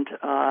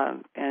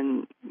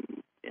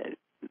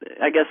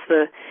I guess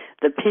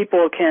the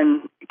people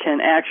can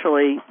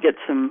actually get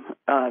some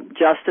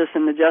justice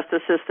in the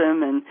justice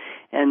system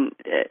and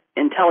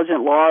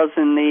intelligent laws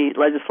in the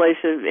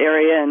legislative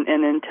area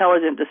and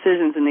intelligent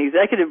decisions in the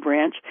executive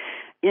branch.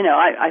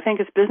 I think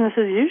it's business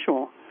as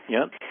usual.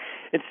 Yeah.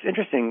 It's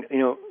interesting,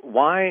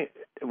 why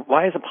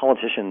why is a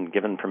politician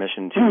given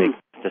permission to make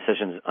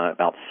decisions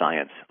about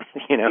science?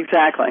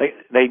 Exactly.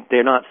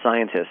 They're not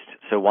scientists,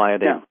 so why are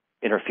they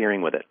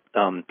interfering with it?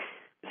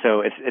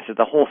 So it's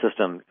the whole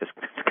system is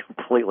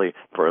completely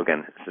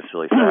broken. It's just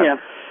really sad.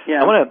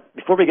 Yeah. I want to,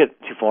 before we get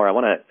too far, I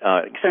want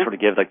to sort of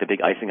give like the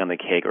big icing on the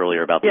cake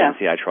earlier about the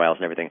NCI trials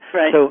and everything.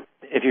 Right. So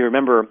if you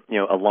remember,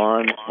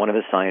 Alon, one of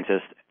his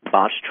scientists,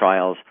 botched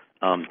trials,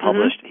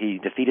 published. He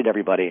defeated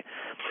everybody.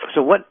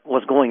 So what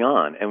was going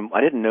on? And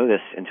I didn't know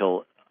this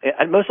until,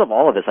 and most of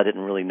all of this I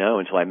didn't really know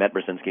until I met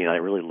Burzynski and I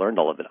really learned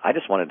all of it. I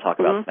just wanted to talk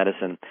about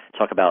medicine,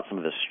 talk about some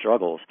of his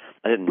struggles.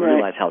 I didn't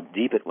realize how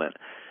deep it went.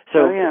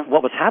 So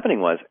what was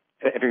happening was,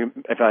 when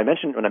I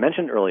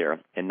mentioned earlier,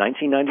 in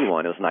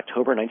 1991, it was in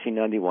October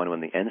 1991 when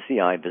the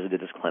NCI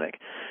visited his clinic.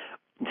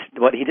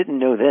 What he didn't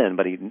know then,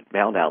 but he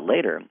found out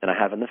later, and I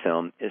have in the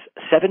film, is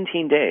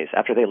 17 days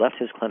after they left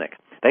his clinic,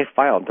 they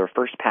filed their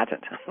first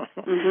patent,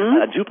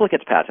 a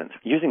duplicate patent,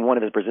 using one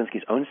of his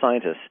Burzynski's own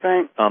scientists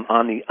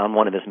on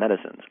one of his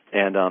medicines,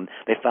 and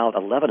they filed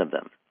 11 of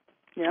them.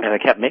 Yep.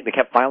 And they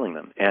kept filing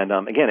them. And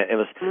again, it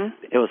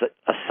was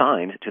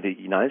assigned to the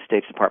United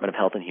States Department of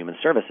Health and Human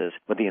Services,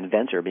 with the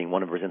inventor being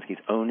one of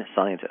Burzynski's own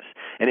scientists.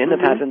 And in the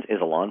patent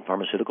is Alon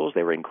Pharmaceuticals.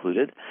 They were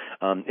included.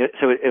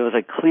 So it was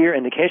a clear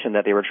indication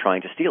that they were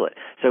trying to steal it.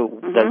 So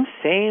the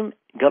same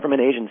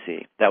government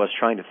agency that was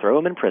trying to throw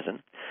him in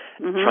prison,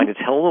 trying to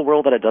tell the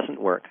world that it doesn't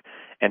work,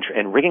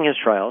 and rigging his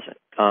trials,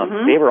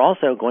 they were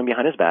also going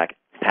behind his back,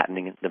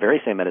 patenting the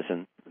very same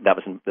medicine that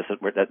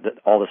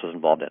all this was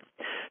involved in.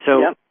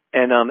 So. Yep.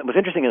 And what's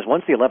interesting is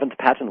once the 11th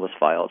patent was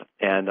filed,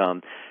 and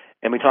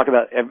we talk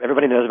about,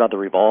 everybody knows about the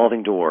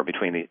revolving door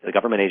between the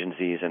government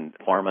agencies and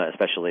pharma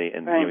especially,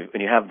 and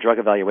when you have drug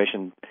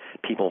evaluation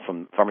people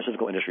from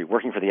pharmaceutical industry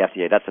working for the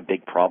FDA, that's a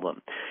big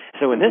problem.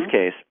 So in this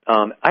case,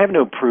 I have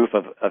no proof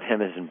of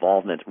him, his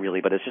involvement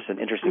really, but it's just an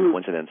interesting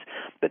coincidence.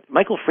 But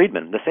Michael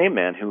Friedman, the same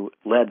man who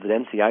led the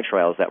NCI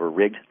trials that were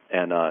rigged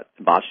and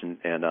botched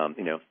and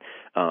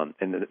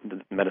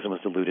the medicine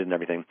was diluted and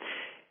everything,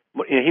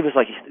 he was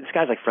like, this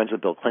guy's like friends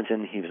with Bill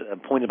Clinton. He was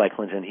appointed by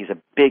Clinton. He's a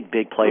big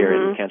player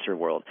in the cancer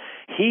world.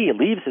 He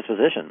leaves his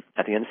position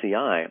at the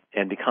NCI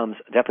and becomes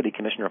Deputy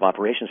Commissioner of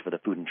Operations for the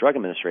Food and Drug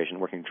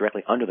Administration, working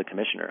directly under the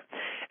commissioner.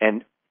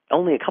 And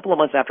only a couple of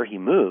months after he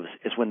moves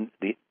is when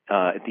the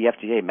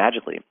FDA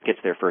magically gets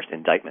their first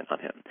indictment on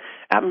him.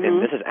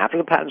 And this is after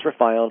the patents were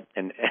filed,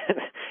 and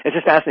it's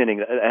just fascinating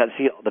to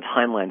see the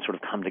timeline sort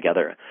of come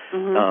together.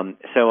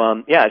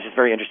 It's just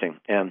very interesting.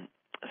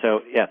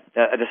 So it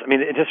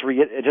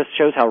just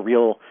shows how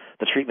real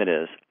the treatment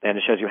is, and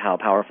it shows you how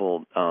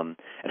powerful and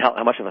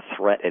how much of a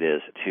threat it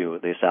is to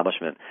the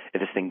establishment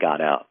if this thing got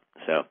out.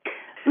 So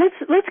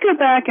let's go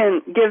back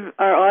and give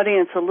our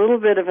audience a little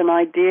bit of an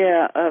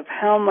idea of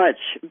how much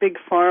Big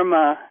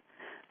Pharma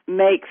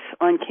makes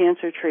on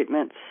cancer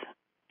treatments.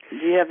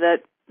 Do you have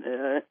that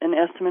an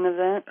estimate of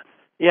that?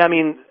 Yeah,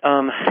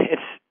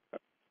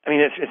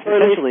 it's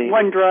essentially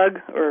one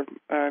drug or.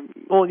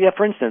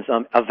 For instance,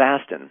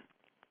 Avastin.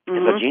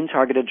 It's a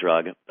gene-targeted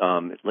drug,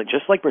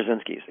 just like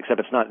Burzynski's, except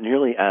it's not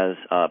nearly as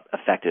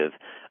effective,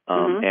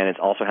 and it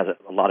also has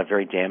a lot of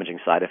very damaging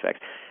side effects.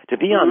 To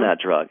be on that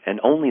drug, and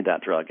only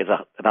that drug, is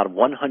about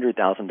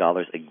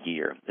 $100,000 a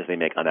year as they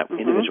make on that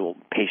individual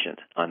patient,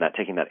 on that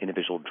taking that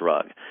individual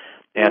drug.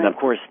 And, of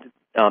course,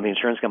 the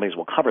insurance companies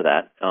will cover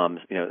that.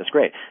 That's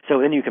great.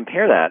 So then you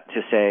compare that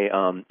to, say,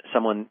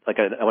 someone, like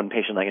one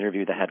patient I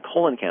interviewed that had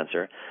colon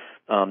cancer.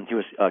 He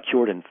was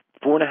cured in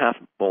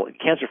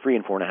cancer-free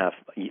in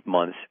 4.5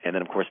 months, and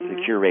then, of course, the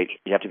cure rate,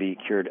 you have to be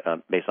cured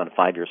based on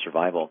 5-year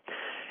survival.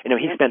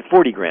 He spent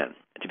 $40,000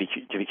 to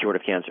be cured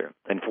of cancer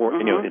in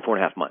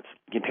 4.5 months.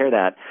 Compare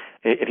that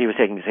if he was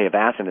taking, say,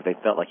 Avastin, if they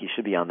felt like he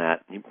should be on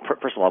that.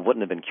 First of all,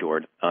 wouldn't have been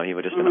cured. He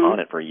would have just been on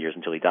it for years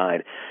until he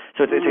died.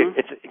 So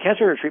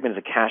cancer treatment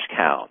is a cash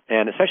cow,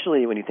 and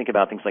especially when you think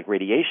about things like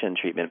radiation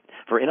treatment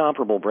for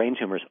inoperable brain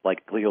tumors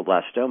like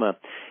glioblastoma,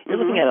 you're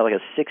looking at like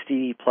a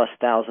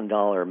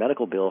 $60,000+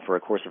 medical bill for a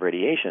course of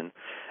radiation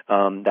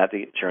that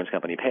the insurance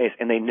company pays,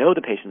 and they know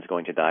the patient's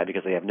going to die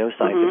because they have no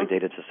scientific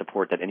data to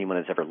support that anyone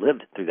has ever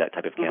lived through that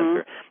type of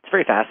cancer. It's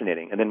very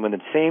fascinating. And then when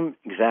the same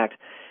exact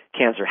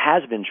cancer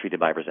has been treated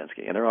by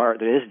Burzynski, and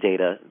there is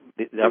data,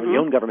 the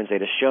own government's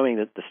data showing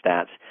the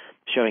stats,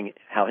 showing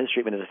how his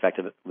treatment is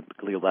effective with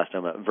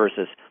glioblastoma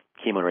versus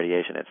chemo and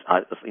radiation. It's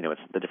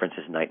the difference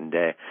is night and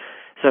day.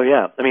 So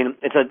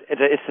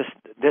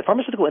the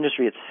pharmaceutical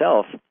industry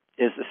itself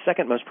is the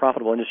second most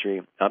profitable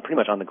industry pretty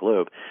much on the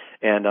globe,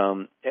 and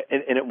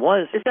it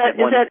was. Is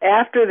that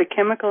after the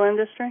chemical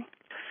industry?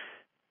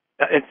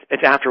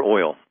 It's after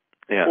oil.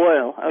 Yeah.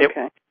 Oil,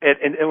 okay.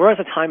 And there was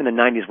a time in the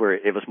 90s where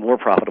it was more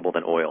profitable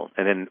than oil,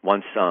 and then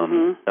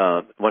basically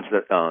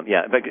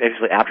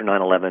after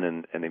 9/11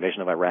 and the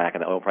invasion of Iraq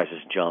and the oil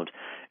prices jumped,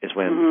 is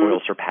when oil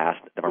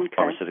surpassed the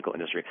pharmaceutical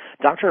industry.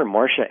 Dr.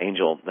 Marcia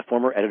Angel, the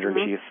former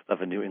editor-in-chief of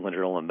the New England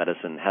Journal of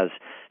Medicine,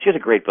 she has a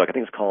great book. I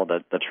think it's called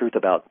The Truth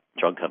About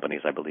Drug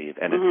Companies, I believe,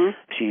 and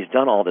she's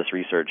done all this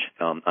research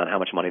on how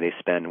much money they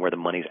spend and where the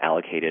money's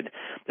allocated.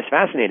 What's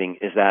fascinating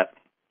is that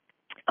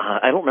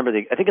I don't remember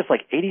I think it's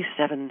like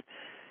 87.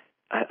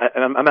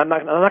 I'm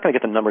not going to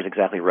get the numbers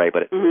exactly right,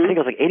 but I think it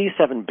was like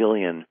 87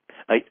 billion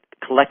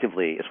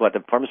collectively is what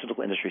the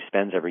pharmaceutical industry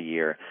spends every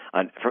year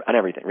on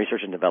everything,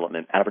 research and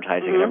development,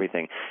 advertising, and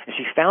everything. And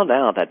she found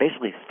out that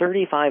basically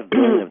 35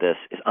 billion of this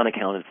is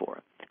unaccounted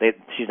for. They're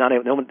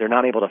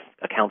not able to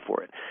account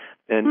for it.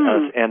 And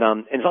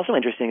it's also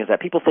interesting is that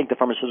people think the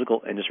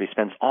pharmaceutical industry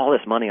spends all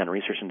this money on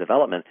research and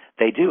development.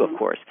 They do, of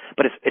course,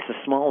 but it's the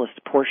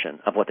smallest portion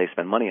of what they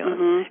spend money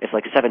on. It's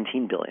like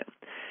 17 billion.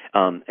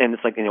 And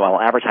it's like,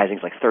 while advertising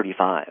is like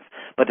 35.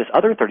 But this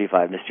other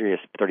 35, mysterious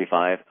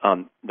 35,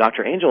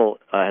 Dr. Angel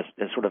has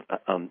sort of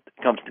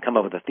come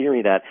up with a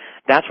theory that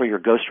that's where your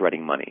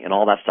ghostwriting money and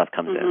all that stuff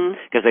comes in.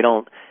 Because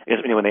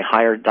when they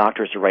hire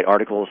doctors to write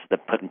articles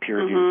that put in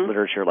peer-reviewed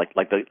literature, like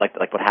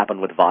what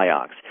happened with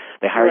Vioxx,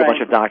 they hired a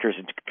bunch of doctors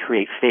to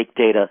create fake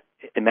data,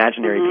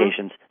 imaginary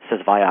patients, says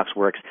Vioxx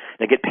works.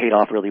 They get paid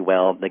off really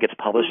well. They get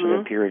published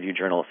in peer-reviewed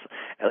journals,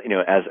 as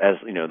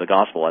the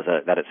gospel,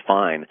 that it's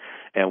fine.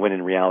 And when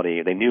in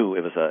reality, they knew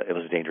it was a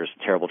dangerous,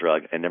 terrible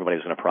drug, and everybody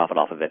was going to profit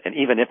off of it. And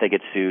even if they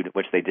get sued,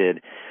 which they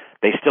did,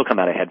 they still come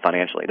out ahead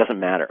financially. It doesn't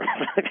matter.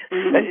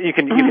 You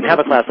can have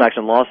a class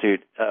action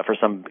lawsuit for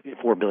some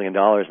 $4 billion,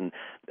 and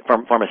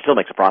pharma still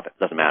makes a profit.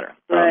 Doesn't matter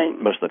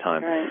most of the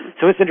time. Right.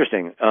 So it's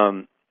interesting.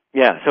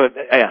 It's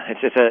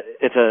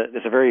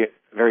a very,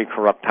 very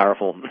corrupt,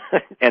 powerful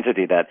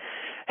entity that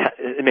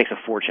it makes a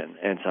fortune.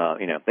 And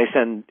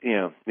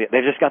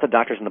they've just got the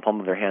doctors in the palm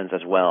of their hands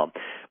as well.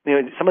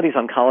 Some of these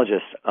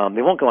oncologists,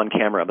 they won't go on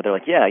camera, but they're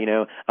like,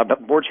 a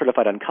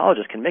board-certified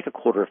oncologist can make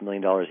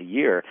 $250,000 a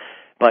year,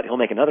 but he'll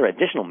make another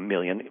additional $1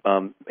 million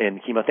in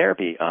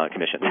chemotherapy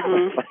commission.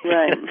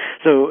 Right.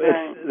 So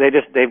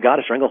they've got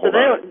a stranglehold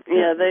on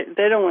it.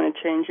 They don't want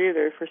to change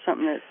either for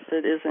something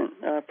that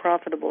isn't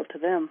profitable to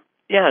them.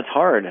 Yeah, it's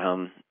hard.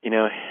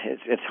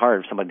 It's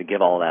hard for somebody to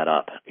give all that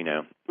up. Give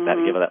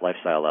that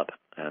lifestyle up,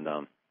 and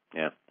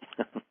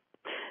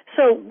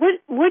So,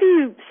 what do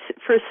you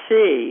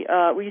foresee?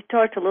 We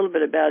talked a little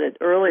bit about it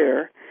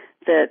earlier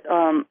that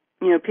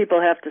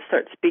people have to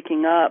start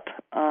speaking up,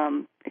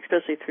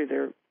 especially through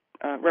their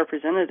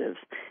representatives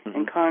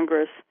in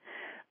Congress.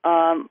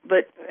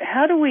 But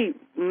how do we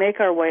make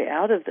our way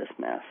out of this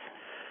mess?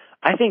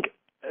 I think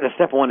the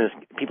step one is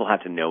people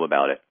have to know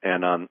about it,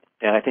 and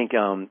I think.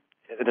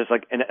 There's a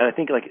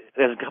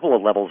couple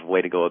of levels of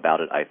way to go about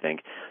it. I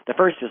think the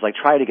first is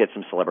try to get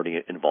some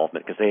celebrity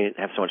involvement because they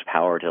have so much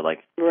power to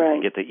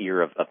get the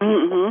ear of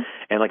people.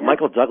 And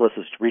Michael Douglas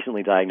is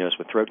recently diagnosed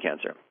with throat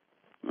cancer.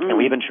 And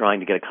we've been trying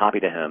to get a copy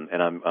to him,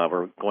 and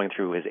we're going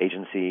through his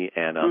agency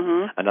and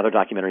another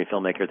documentary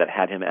filmmaker that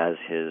had him as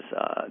his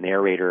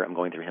narrator. I'm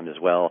going through him as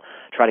well.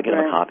 Try to get him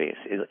a copy.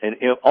 And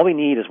all we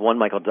need is one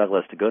Michael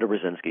Douglas to go to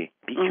Burzynski,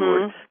 be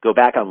cured, go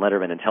back on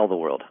Letterman and tell the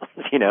world.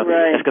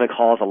 It's going to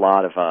cause a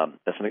lot of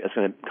it's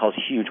going to cause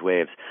huge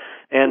waves.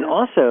 And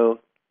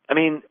also, I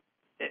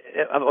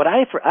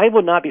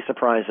would not be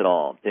surprised at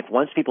all if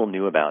once people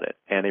knew about it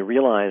and they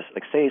realize,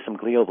 say some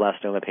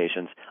glioblastoma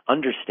patients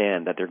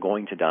understand that they're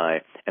going to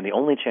die, and the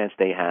only chance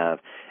they have,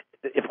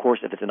 of course,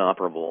 if it's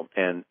inoperable,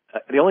 and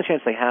the only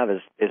chance they have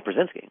is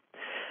Burzynski,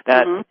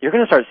 that you're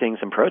going to start seeing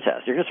some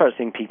protests. You're going to start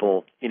seeing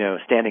people,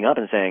 standing up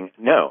and saying,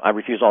 "No, I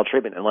refuse all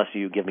treatment unless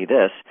you give me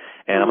this,"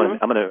 and I'm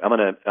going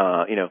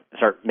to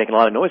start making a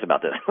lot of noise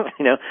about this,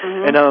 And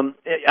I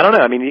don't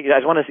know. I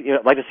just want to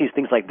like to see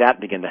things like that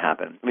begin to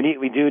happen.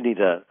 We do need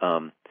to.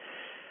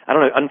 I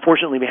don't know.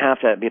 Unfortunately, we have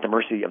to be at the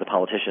mercy of the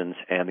politicians,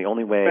 and the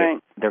only way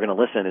they're going to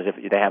listen is if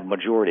they have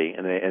majority,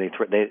 and they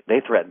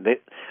threaten.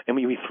 And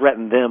we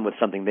threaten them with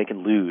something they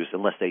can lose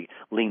unless they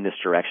lean this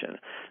direction.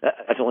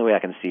 That's the only way I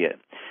can see it.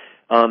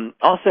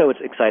 Also,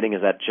 what's exciting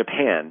is that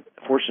Japan,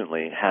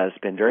 fortunately, has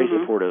been very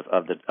supportive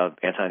of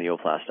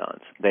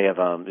anti-neoplastons. They have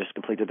just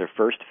completed their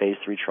first phase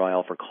 3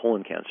 trial for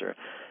colon cancer.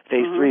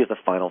 Phase 3 is the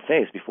final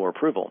phase before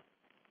approval.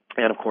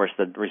 And, of course,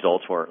 the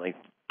results were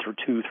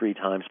 2-3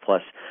 times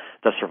plus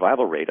the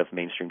survival rate of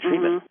mainstream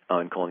treatment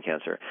on colon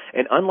cancer.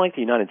 And unlike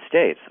the United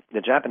States,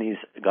 the Japanese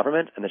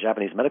government and the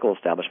Japanese medical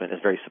establishment is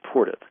very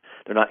supportive.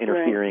 They're not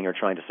interfering or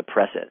trying to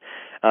suppress it.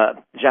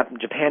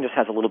 Japan just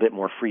has a little bit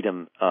more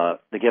freedom.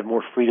 They give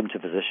more freedom to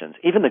physicians.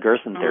 Even the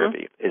Gerson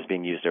therapy is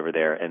being used over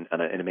there in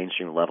a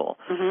mainstream level.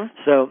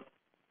 So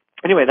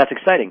anyway, that's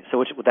exciting. So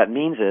what that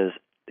means is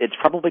it's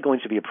probably going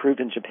to be approved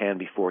in Japan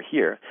before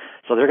here.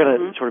 So they're going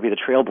to sort of be the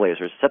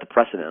trailblazers, set the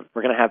precedent.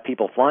 We're going to have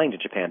people flying to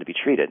Japan to be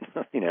treated,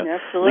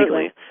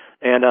 legally.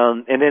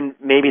 And then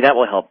maybe that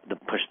will help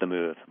push the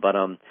move. But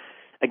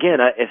again,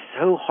 it's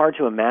so hard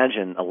to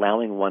imagine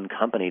allowing one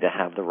company to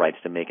have the rights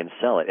to make and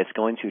sell it. It's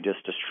going to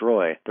just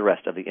destroy the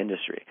rest of the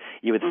industry.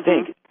 You would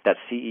think that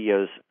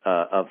CEOs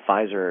of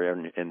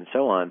Pfizer and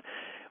so on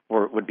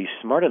would be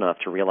smart enough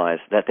to realize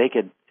that they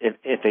could,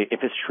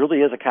 if this truly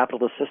is a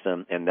capitalist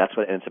system, and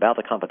it's about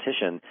the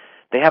competition,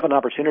 they have an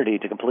opportunity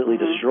to completely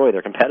destroy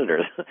their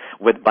competitors.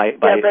 But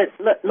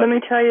let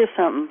me tell you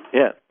something.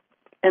 Yeah.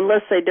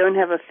 Unless they don't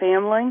have a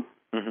family,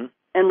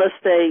 unless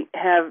they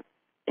have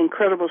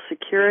incredible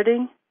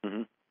security,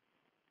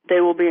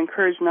 they will be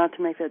encouraged not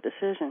to make that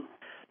decision.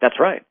 That's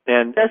right.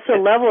 And that's the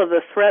level of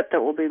the threat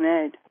that will be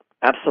made.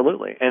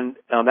 Absolutely, and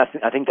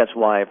I think that's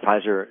why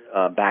Pfizer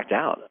backed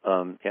out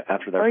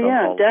after their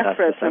phone call death last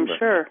threats, December. I'm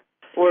sure,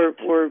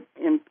 or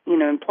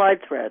implied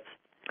threats.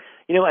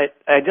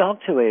 I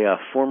talked to a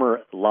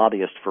former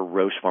lobbyist for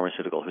Roche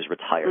Pharmaceutical who's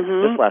retired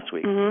this last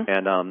week,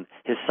 and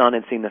his son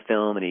had seen the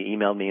film, and he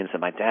emailed me and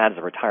said, "My dad's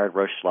a retired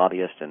Roche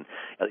lobbyist, and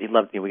he'd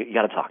love you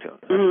got to talk to him."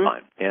 That's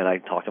fine. And I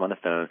talked to him on the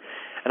phone,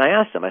 and I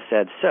asked him. I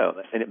said,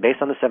 "So, and based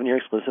on the 7-year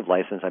exclusive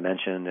license I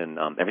mentioned and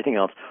everything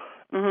else."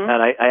 And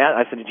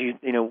I said,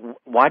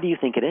 why do you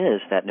think it is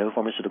that no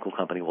pharmaceutical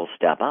company will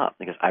step up?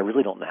 Because I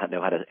really don't know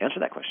how to answer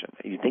that question.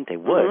 You'd think they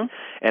would.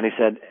 And he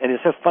said, and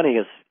it's so funny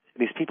is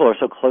these people are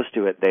so close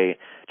to it, they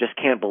just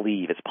can't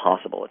believe it's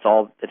possible.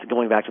 It's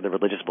going back to the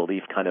religious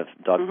belief kind of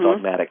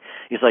dogmatic.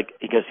 He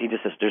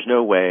just says, there's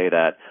no way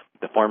that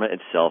the pharma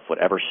itself would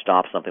ever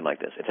stop something like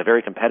this. It's a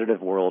very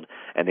competitive world,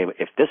 and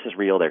if this is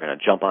real, they're going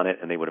to jump on it,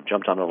 and they would have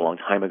jumped on it a long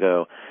time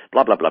ago,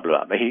 blah, blah, blah,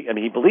 blah.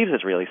 He believes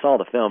it's real. He saw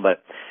the film,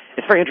 but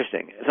it's very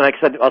interesting. So I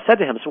said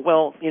to him,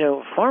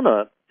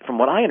 pharma, from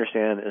what I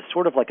understand, is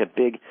sort of like a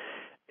big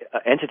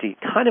entity,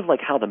 kind of like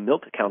how the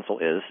Milk Council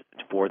is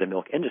for the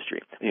milk industry.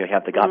 You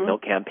have the Got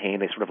Milk campaign.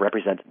 They sort of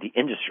represent the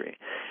industry.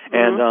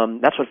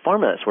 And that's what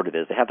pharma sort of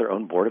is. They have their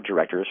own board of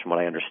directors, from what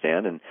I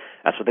understand, and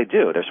that's what they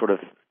do.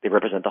 They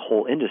represent the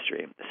whole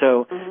industry.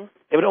 So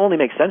it would only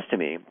make sense to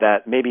me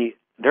that maybe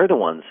they're the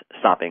ones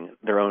stopping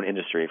their own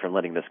industry from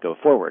letting this go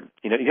forward.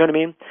 You know what I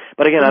mean?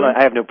 But again,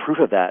 I have no proof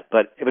of that,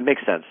 but it would make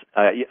sense.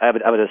 I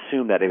would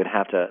assume that they would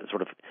have to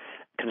sort of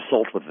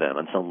consult with them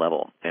on some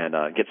level and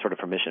get sort of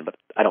permission, but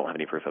I don't have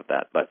any proof of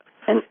that. But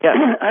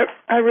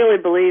I really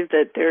believe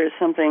that there is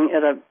something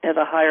at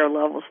a higher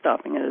level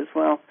stopping it as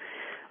well.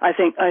 I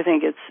think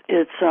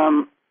it's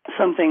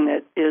something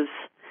that is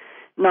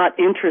not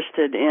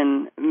interested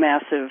in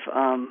massive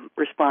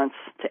response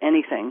to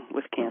anything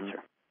with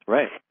cancer.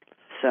 Right.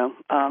 So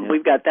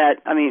we've got that.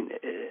 I mean,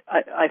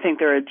 I think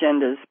there are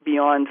agendas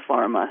beyond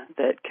pharma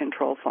that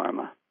control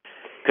pharma.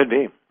 Could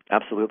be,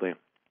 absolutely.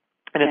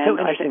 And it's so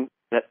interesting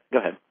that. Go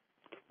ahead.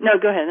 No,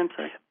 go ahead. I'm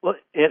sorry. Well,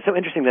 it's so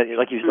interesting that,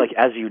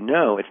 as you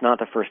know, it's not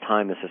the first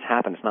time this has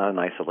happened. It's not an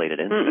isolated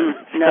incident.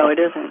 No, it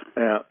isn't.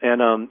 Yeah,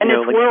 and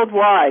it's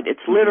worldwide.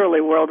 It's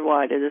literally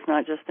worldwide. It is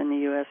not just in the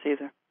U.S.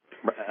 either.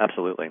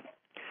 Absolutely.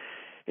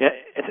 Yeah,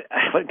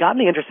 what got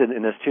me interested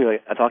in this too,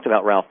 I talked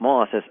about Ralph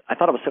Moss, is I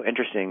thought it was so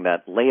interesting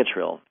that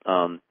Laetrile,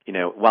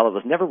 while it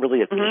was never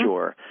really a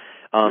cure,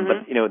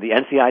 but the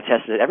NCI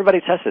tested it,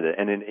 everybody tested it,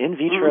 and in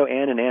vitro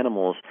and in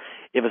animals,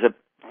 it was a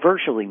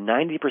virtually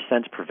 90%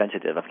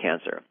 preventative of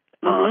cancer,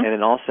 and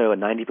then also a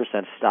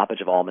 90%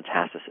 stoppage of all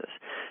metastasis.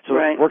 So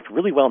it worked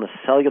really well on the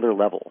cellular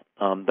level.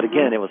 But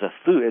again, it was a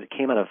food. It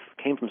came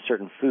from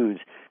certain foods.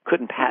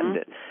 Couldn't patent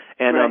it.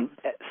 And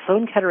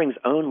Sloan Kettering's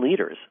own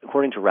leaders,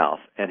 according to Ralph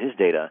and his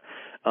data,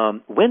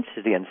 went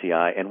to the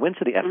NCI and went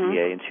to the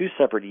FDA in 2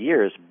 separate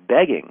years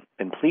begging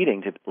and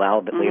pleading to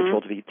allow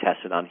Laetrile to be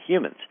tested on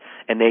humans.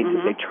 And they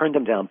turned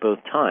them down both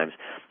times.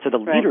 So the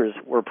leaders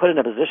were put in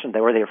a position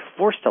where they were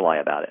forced to lie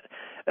about it.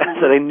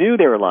 So they knew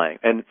they were lying.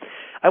 And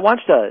I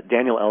watched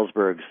Daniel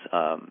Ellsberg's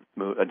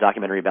a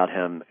documentary about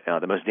him,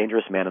 The Most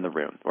Dangerous Man in the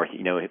Room, where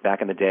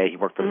back in the day he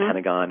worked for the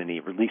Pentagon and he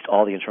released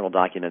all the internal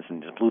documents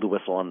and just blew the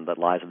whistle on the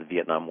lies of the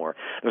Vietnam War.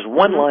 There's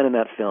one line in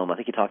that film, I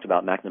think he talked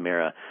about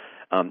McNamara,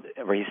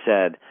 where he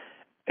said,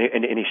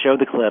 and he showed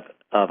the clip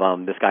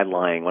of this guy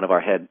lying, one of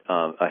our heads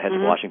of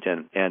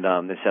Washington,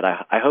 and they said,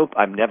 I hope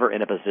I'm never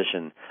in a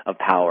position of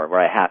power where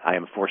I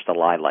am forced to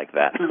lie like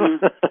that.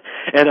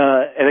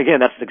 And again,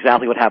 that's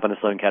exactly what happened to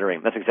Sloan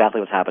Kettering. That's exactly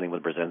what's happening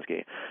with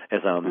Burzynski.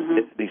 Is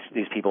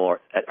these people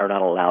are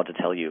not allowed to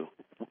tell you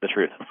the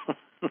truth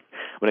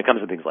when it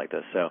comes to things like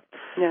this. So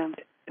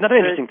another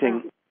interesting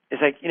thing is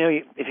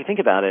if you think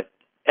about it,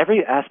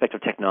 every aspect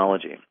of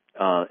technology,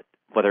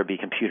 whether it be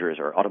computers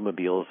or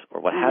automobiles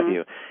or what have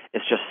you,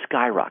 it's just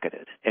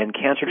skyrocketed. And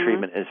cancer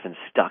treatment has been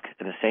stuck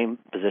in the same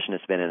position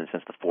it's been in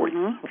since the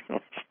 40s.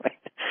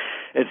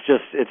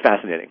 It's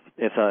fascinating.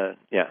 It's I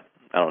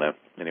don't know.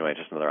 Anyway,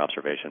 just another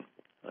observation.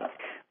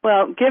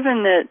 Well,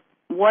 given that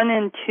 1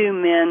 in 2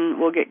 men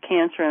will get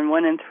cancer and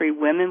 1 in 3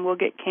 women will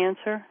get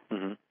cancer,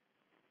 and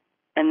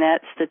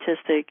that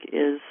statistic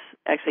is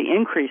actually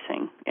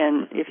increasing.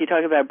 And if you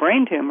talk about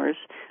brain tumors,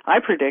 I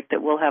predict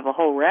that we'll have a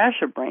whole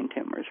rash of brain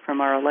tumors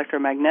from our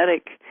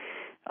electromagnetic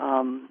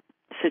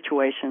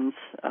situations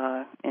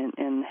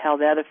and how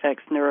that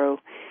affects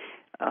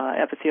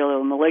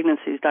neuroepithelial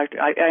malignancies.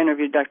 I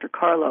interviewed Dr.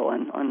 Carlo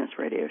on this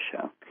radio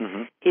show.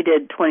 He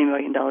did $20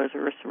 million of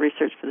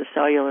research for the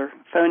cellular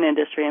phone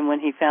industry, and when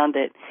he found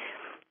that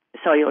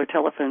cellular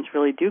telephones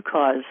really do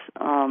cause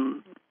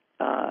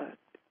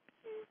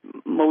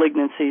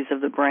malignancies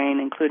of the brain,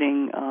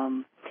 including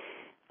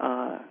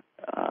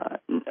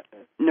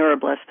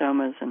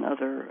neuroblastomas and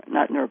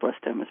not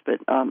neuroblastomas, but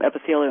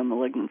epithelial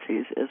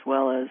malignancies, as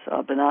well as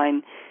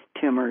benign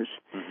tumors.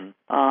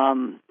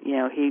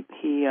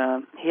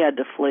 He had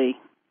to flee.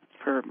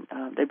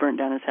 They burned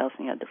down his house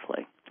and he had to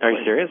flee. Are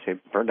you serious? He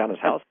burned down his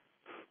house?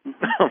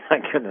 Oh my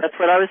goodness! That's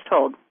what I was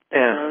told.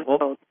 Yeah.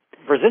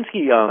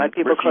 Burzynski by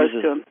people close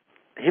to him.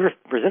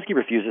 Burzynski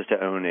refuses to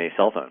own a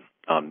cell phone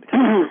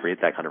to read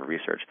that kind of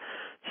research.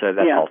 So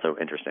that's also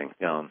interesting.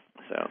 Well,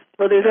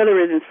 there's other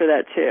reasons for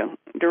that, too.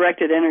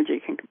 Directed energy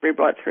can be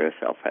brought through a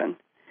cell phone.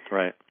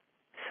 Right.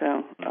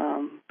 So,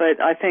 but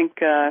I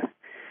think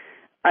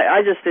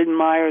I just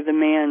admire the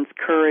man's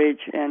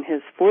courage and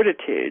his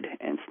fortitude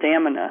and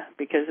stamina,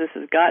 because this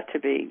has got to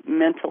be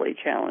mentally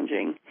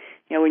challenging.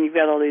 You know, when you've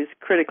got all these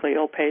critically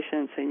ill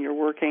patients and you're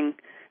working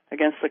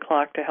against the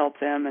clock to help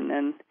them, and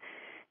then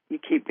you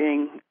keep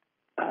being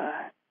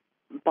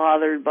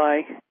bothered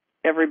by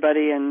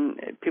everybody and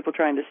people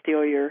trying to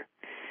steal your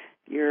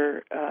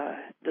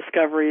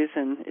discoveries,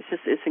 and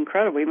it's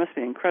incredible. He must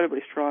be an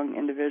incredibly strong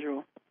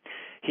individual.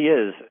 He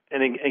is,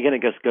 and again,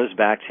 it goes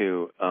back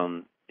to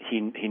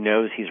he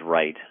knows he's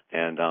right,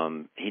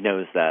 and he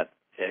knows that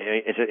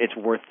it's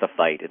worth the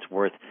fight. It's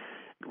worth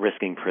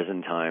risking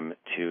prison time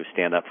to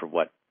stand up for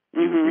what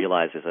you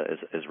realize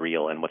is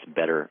real and what's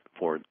better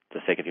for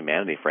the sake of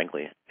humanity,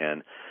 frankly.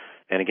 And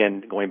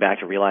again, going back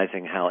to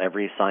realizing how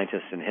every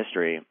scientist in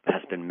history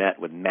has been met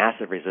with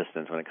massive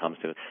resistance when it comes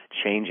to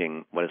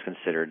changing what is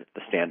considered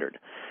the standard.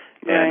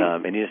 Right.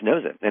 And he just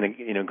knows it. And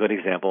a good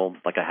example,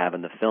 like I have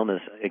in the film,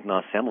 is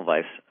Ignaz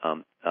Semmelweis,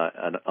 an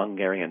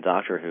Hungarian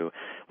doctor who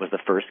was the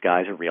first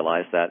guy to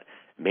realize that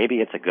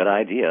maybe it's a good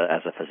idea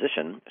as a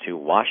physician to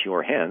wash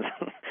your hands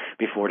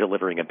before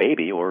delivering a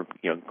baby, or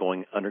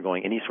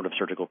undergoing any sort of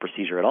surgical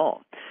procedure at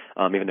all.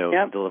 Even though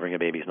delivering a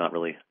baby is not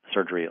really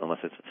surgery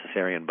unless it's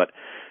cesarean,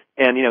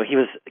 and he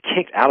was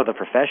kicked out of the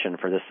profession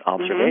for this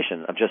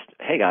observation of just,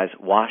 hey guys,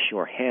 wash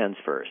your hands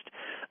first.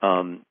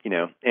 The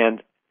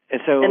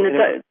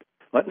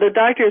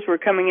doctors were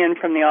coming in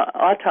from the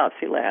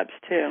autopsy labs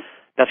too.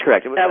 That's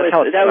correct. That was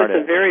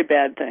a very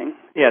bad thing.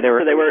 Yeah, they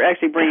were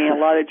actually bringing a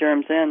lot of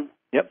germs in.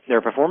 Yep, they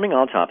were performing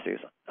autopsies.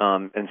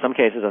 In some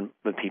cases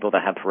with people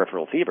that have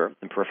peripheral fever,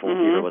 and peripheral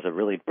fever was a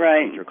really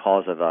major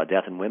cause of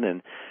death in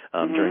women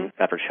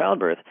after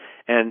childbirth.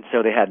 And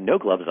so they had no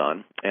gloves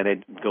on, and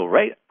they'd go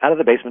right out of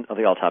the basement of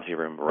the autopsy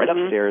room, right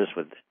upstairs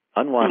with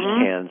unwashed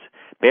hands,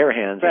 bare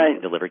hands,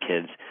 and deliver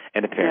kids,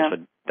 and the parents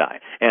would die.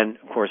 And,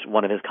 of course,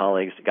 one of his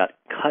colleagues got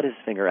cut his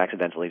finger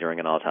accidentally during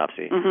an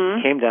autopsy,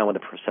 came down with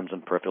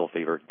symptoms of peripheral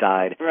fever,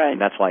 died, and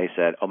that's why he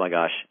said, oh, my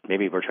gosh,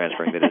 maybe we're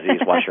transferring the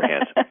disease, wash your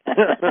hands.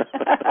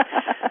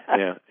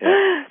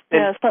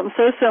 Something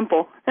so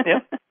simple.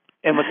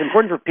 And what's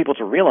important for people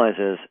to realize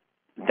is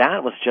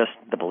that was just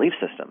the belief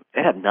system.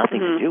 It had nothing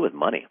to do with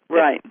money.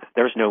 Right.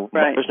 There's no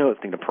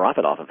thing to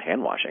profit off of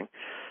hand washing.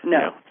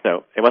 No.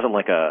 So it wasn't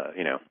like a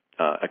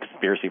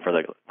conspiracy for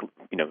the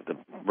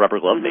rubber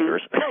glove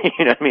makers.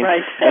 You know what I mean?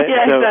 Right.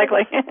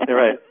 Exactly.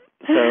 Right.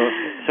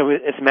 So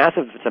it's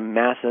massive. It's a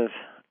massive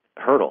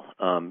hurdle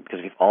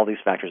because we have all these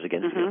factors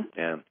against you.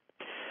 Yeah.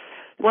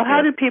 Well,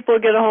 how do people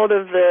get a hold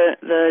of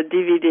the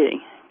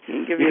DVD? Can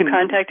you give your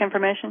contact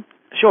information?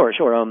 Sure.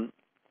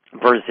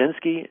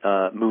 Burzynski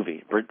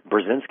Movie,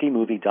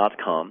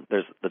 BurzynskiMovie.com.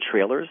 There's the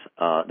trailers.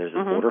 There's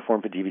an order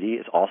form for DVD.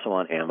 It's also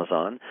on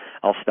Amazon.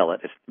 I'll spell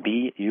it. It's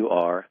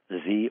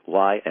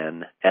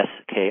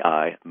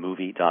BURZYNSKI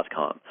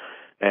movie.com.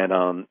 And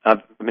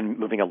I've been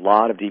moving a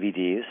lot of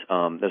DVDs.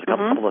 There's a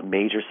couple of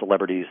major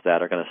celebrities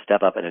that are going to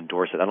step up and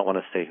endorse it. I don't want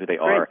to say who they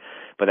are,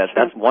 but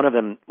that's one of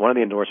them. One of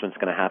the endorsements is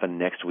going to happen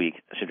next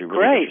week. It should be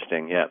really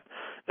interesting. Yeah.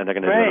 And they're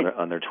going to do it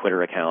on their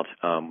Twitter account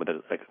with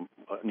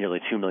nearly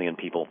 2 million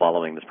people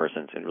following this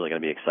person. It's really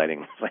going to be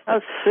exciting.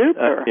 Oh,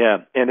 super.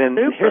 And then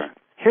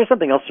here's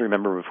something else to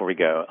remember before we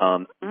go.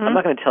 I'm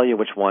not going to tell you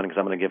which one because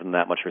I'm going to give them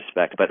that much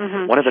respect, but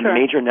one of the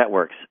major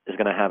networks is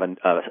going to have an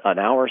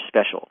hour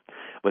special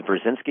with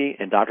Burzynski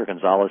and Dr.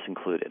 Gonzalez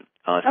included.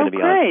 It's going to be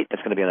great.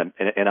 It's going to be on,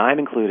 and I'm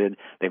included.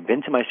 They've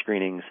been to my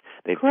screenings.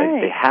 They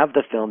have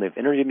the film. They've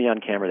interviewed me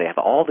on camera. They have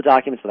all the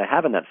documents that I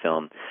have in that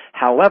film.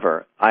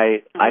 However,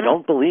 I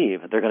don't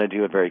believe they're going to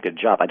do a very good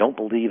job. I don't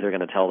believe they're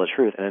going to tell the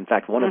truth. And in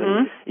fact, one of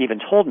them even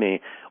told me,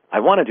 I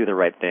want to do the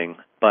right thing,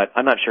 but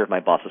I'm not sure if my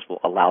bosses will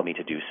allow me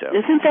to do so.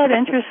 Isn't that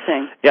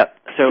interesting? Yeah.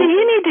 So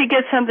you need to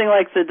get something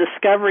like the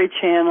Discovery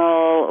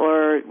Channel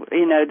or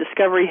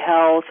Discovery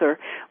Health or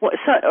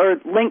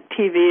Link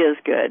TV is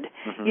good.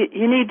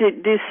 You need to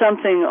do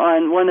something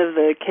on one of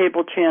the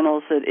cable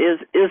channels that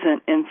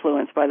isn't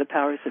influenced by the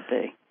powers that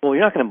be. Well,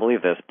 you're not going to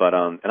believe this, but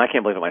and I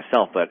can't believe it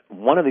myself, but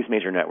one of these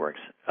major networks,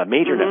 a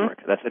major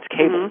network, it's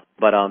cable,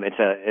 but it's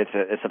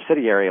a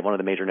subsidiary of one of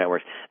the major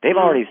networks. They've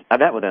already, I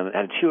met with them,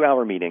 had a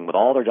 2-hour meeting with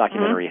all their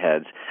documentary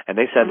heads, and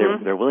they said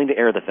they're willing to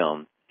air the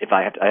film if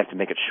I have to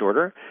make it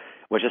shorter,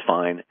 which is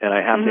fine, and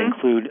I have to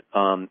include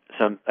some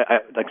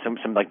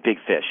big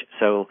fish.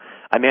 So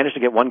I managed to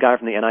get one guy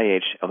from the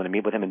NIH. I'm going to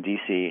meet with him in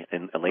D.C.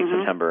 in late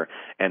September,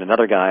 and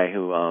another guy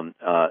who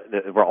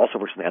also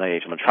works in the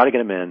NIH. I'm going to try to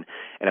get him in,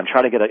 and I'm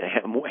trying to get a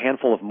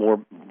handful of more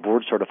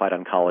board-certified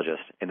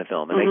oncologists in the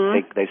film.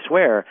 And they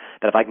swear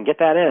that if I can get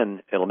that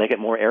in, it'll make it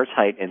more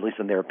airtight, at least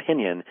in their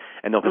opinion,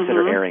 and they'll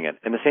consider airing it.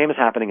 And the same is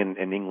happening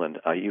in England,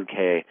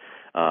 UK,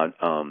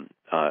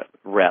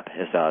 rep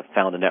has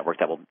found a network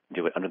that will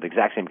do it under the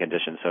exact same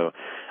conditions. So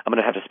I'm going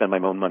to have to spend my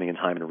own money and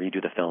time and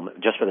redo the film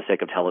just for the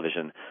sake of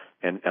television.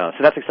 And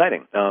so that's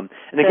exciting. And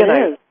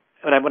again,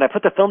 when I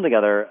put the film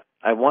together,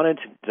 I wanted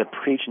to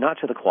preach not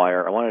to the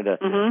choir. I wanted to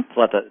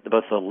let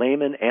both the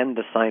layman and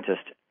the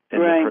scientist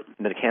and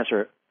the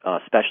cancer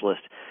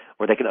specialist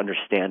where they could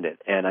understand it.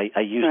 And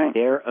I used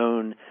their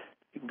own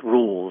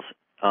rules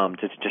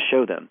to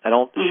show them. I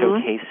don't show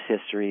case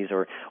histories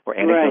or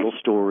anecdotal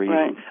stories.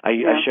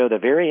 I show the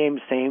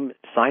very same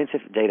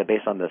scientific data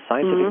based on the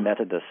scientific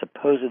method, the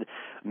supposed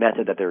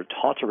method that they're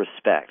taught to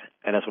respect,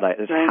 and that's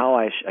how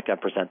I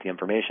present the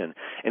information.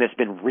 And it's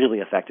been really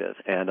effective.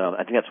 And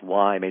I think that's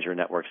why major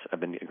networks have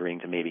been agreeing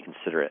to maybe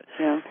consider it,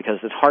 because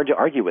it's hard to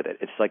argue with it.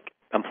 It's like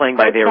I'm playing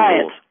by their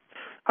rules.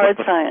 Hard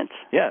science.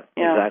 Yeah,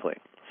 exactly.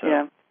 So.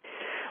 Yeah.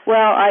 Well,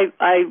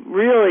 I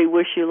really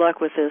wish you luck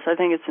with this. I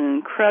think it's an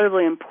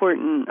incredibly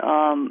important,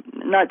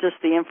 not just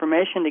the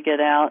information to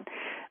get out,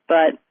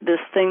 but this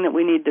thing that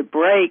we need to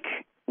break,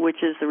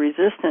 which is the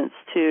resistance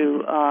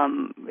to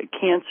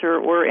cancer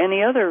or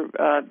any other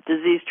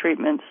disease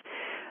treatments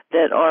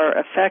that are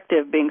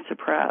effective being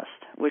suppressed,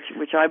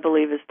 which I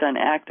believe is done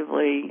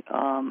actively,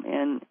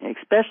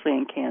 especially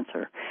in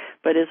cancer,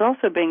 but is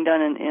also being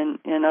done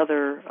in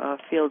other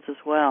fields as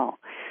well.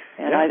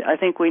 And I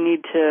think we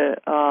need to,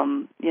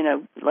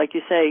 like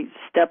you say,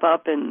 step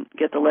up and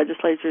get the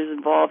legislatures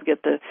involved.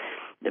 Get the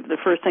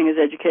first thing is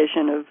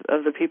education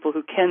of the people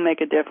who can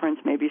make a difference.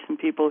 Maybe some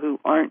people who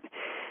aren't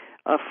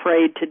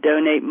afraid to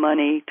donate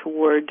money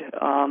toward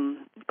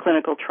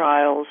clinical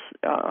trials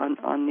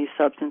on these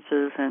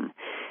substances, and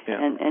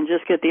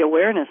just get the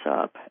awareness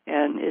up.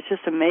 And it's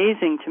just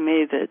amazing to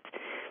me that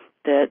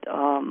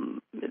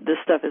this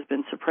stuff has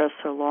been suppressed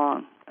so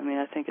long. I mean,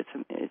 I think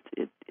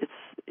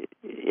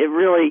it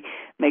really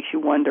makes you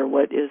wonder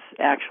what is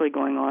actually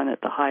going on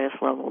at the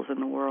highest levels in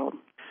the world.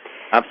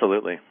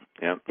 Absolutely.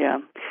 Yeah. Yeah.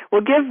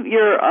 Well, give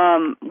your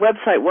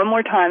website one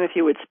more time, if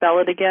you would spell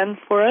it again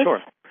for us.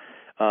 Sure.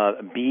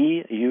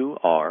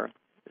 BURZYNSKI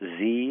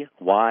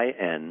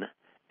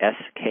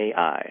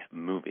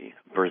movie,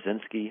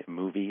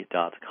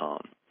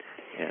 BurzynskiMovie.com.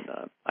 And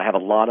I have a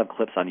lot of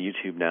clips on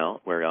YouTube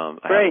now where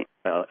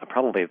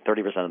probably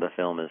 30% of the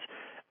film is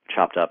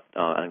chopped up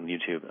on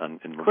YouTube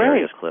in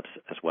various clips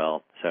as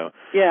well. So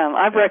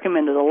I've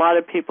recommended a lot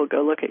of people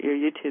go look at your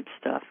YouTube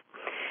stuff.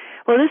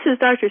 Well, this is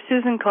Dr.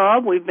 Susan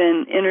Kolb. We've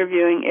been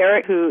interviewing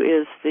Eric, who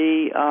is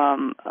the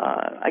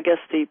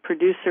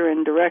producer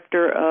and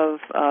director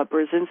of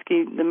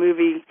Burzynski The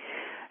Movie,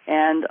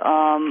 and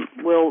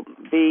we'll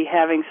be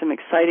having some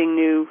exciting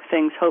new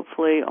things,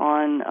 hopefully,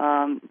 on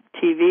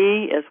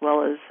TV, as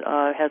well as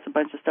has a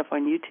bunch of stuff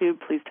on YouTube.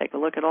 Please take a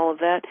look at all of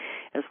that,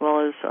 as well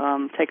as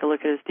take a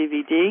look at his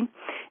DVD.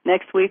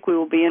 Next week, we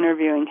will be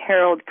interviewing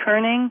Harold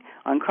Kerning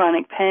on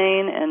chronic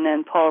pain, and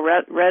then Paul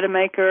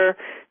Rademacher,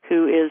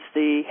 who is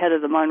the head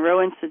of the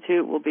Monroe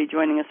Institute, will be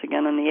joining us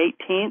again on the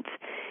 18th.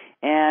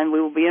 And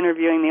we will be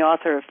interviewing the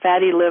author of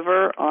Fatty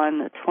Liver on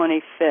the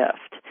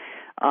 25th.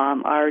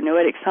 Our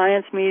Noetic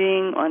Science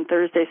meeting on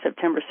Thursday,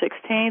 September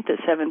 16th at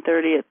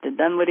 7:30 at the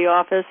Dunwoody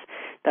office.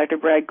 Dr.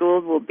 Brad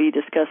Gould will be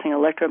discussing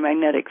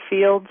electromagnetic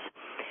fields,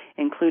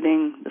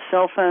 including the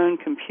cell phone,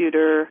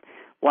 computer,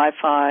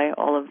 Wi-Fi,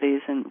 all of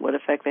these, and what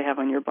effect they have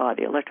on your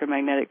body,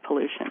 electromagnetic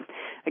pollution.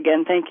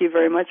 Again, thank you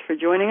very much for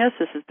joining us.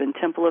 This has been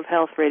Temple of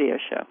Health Radio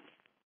Show.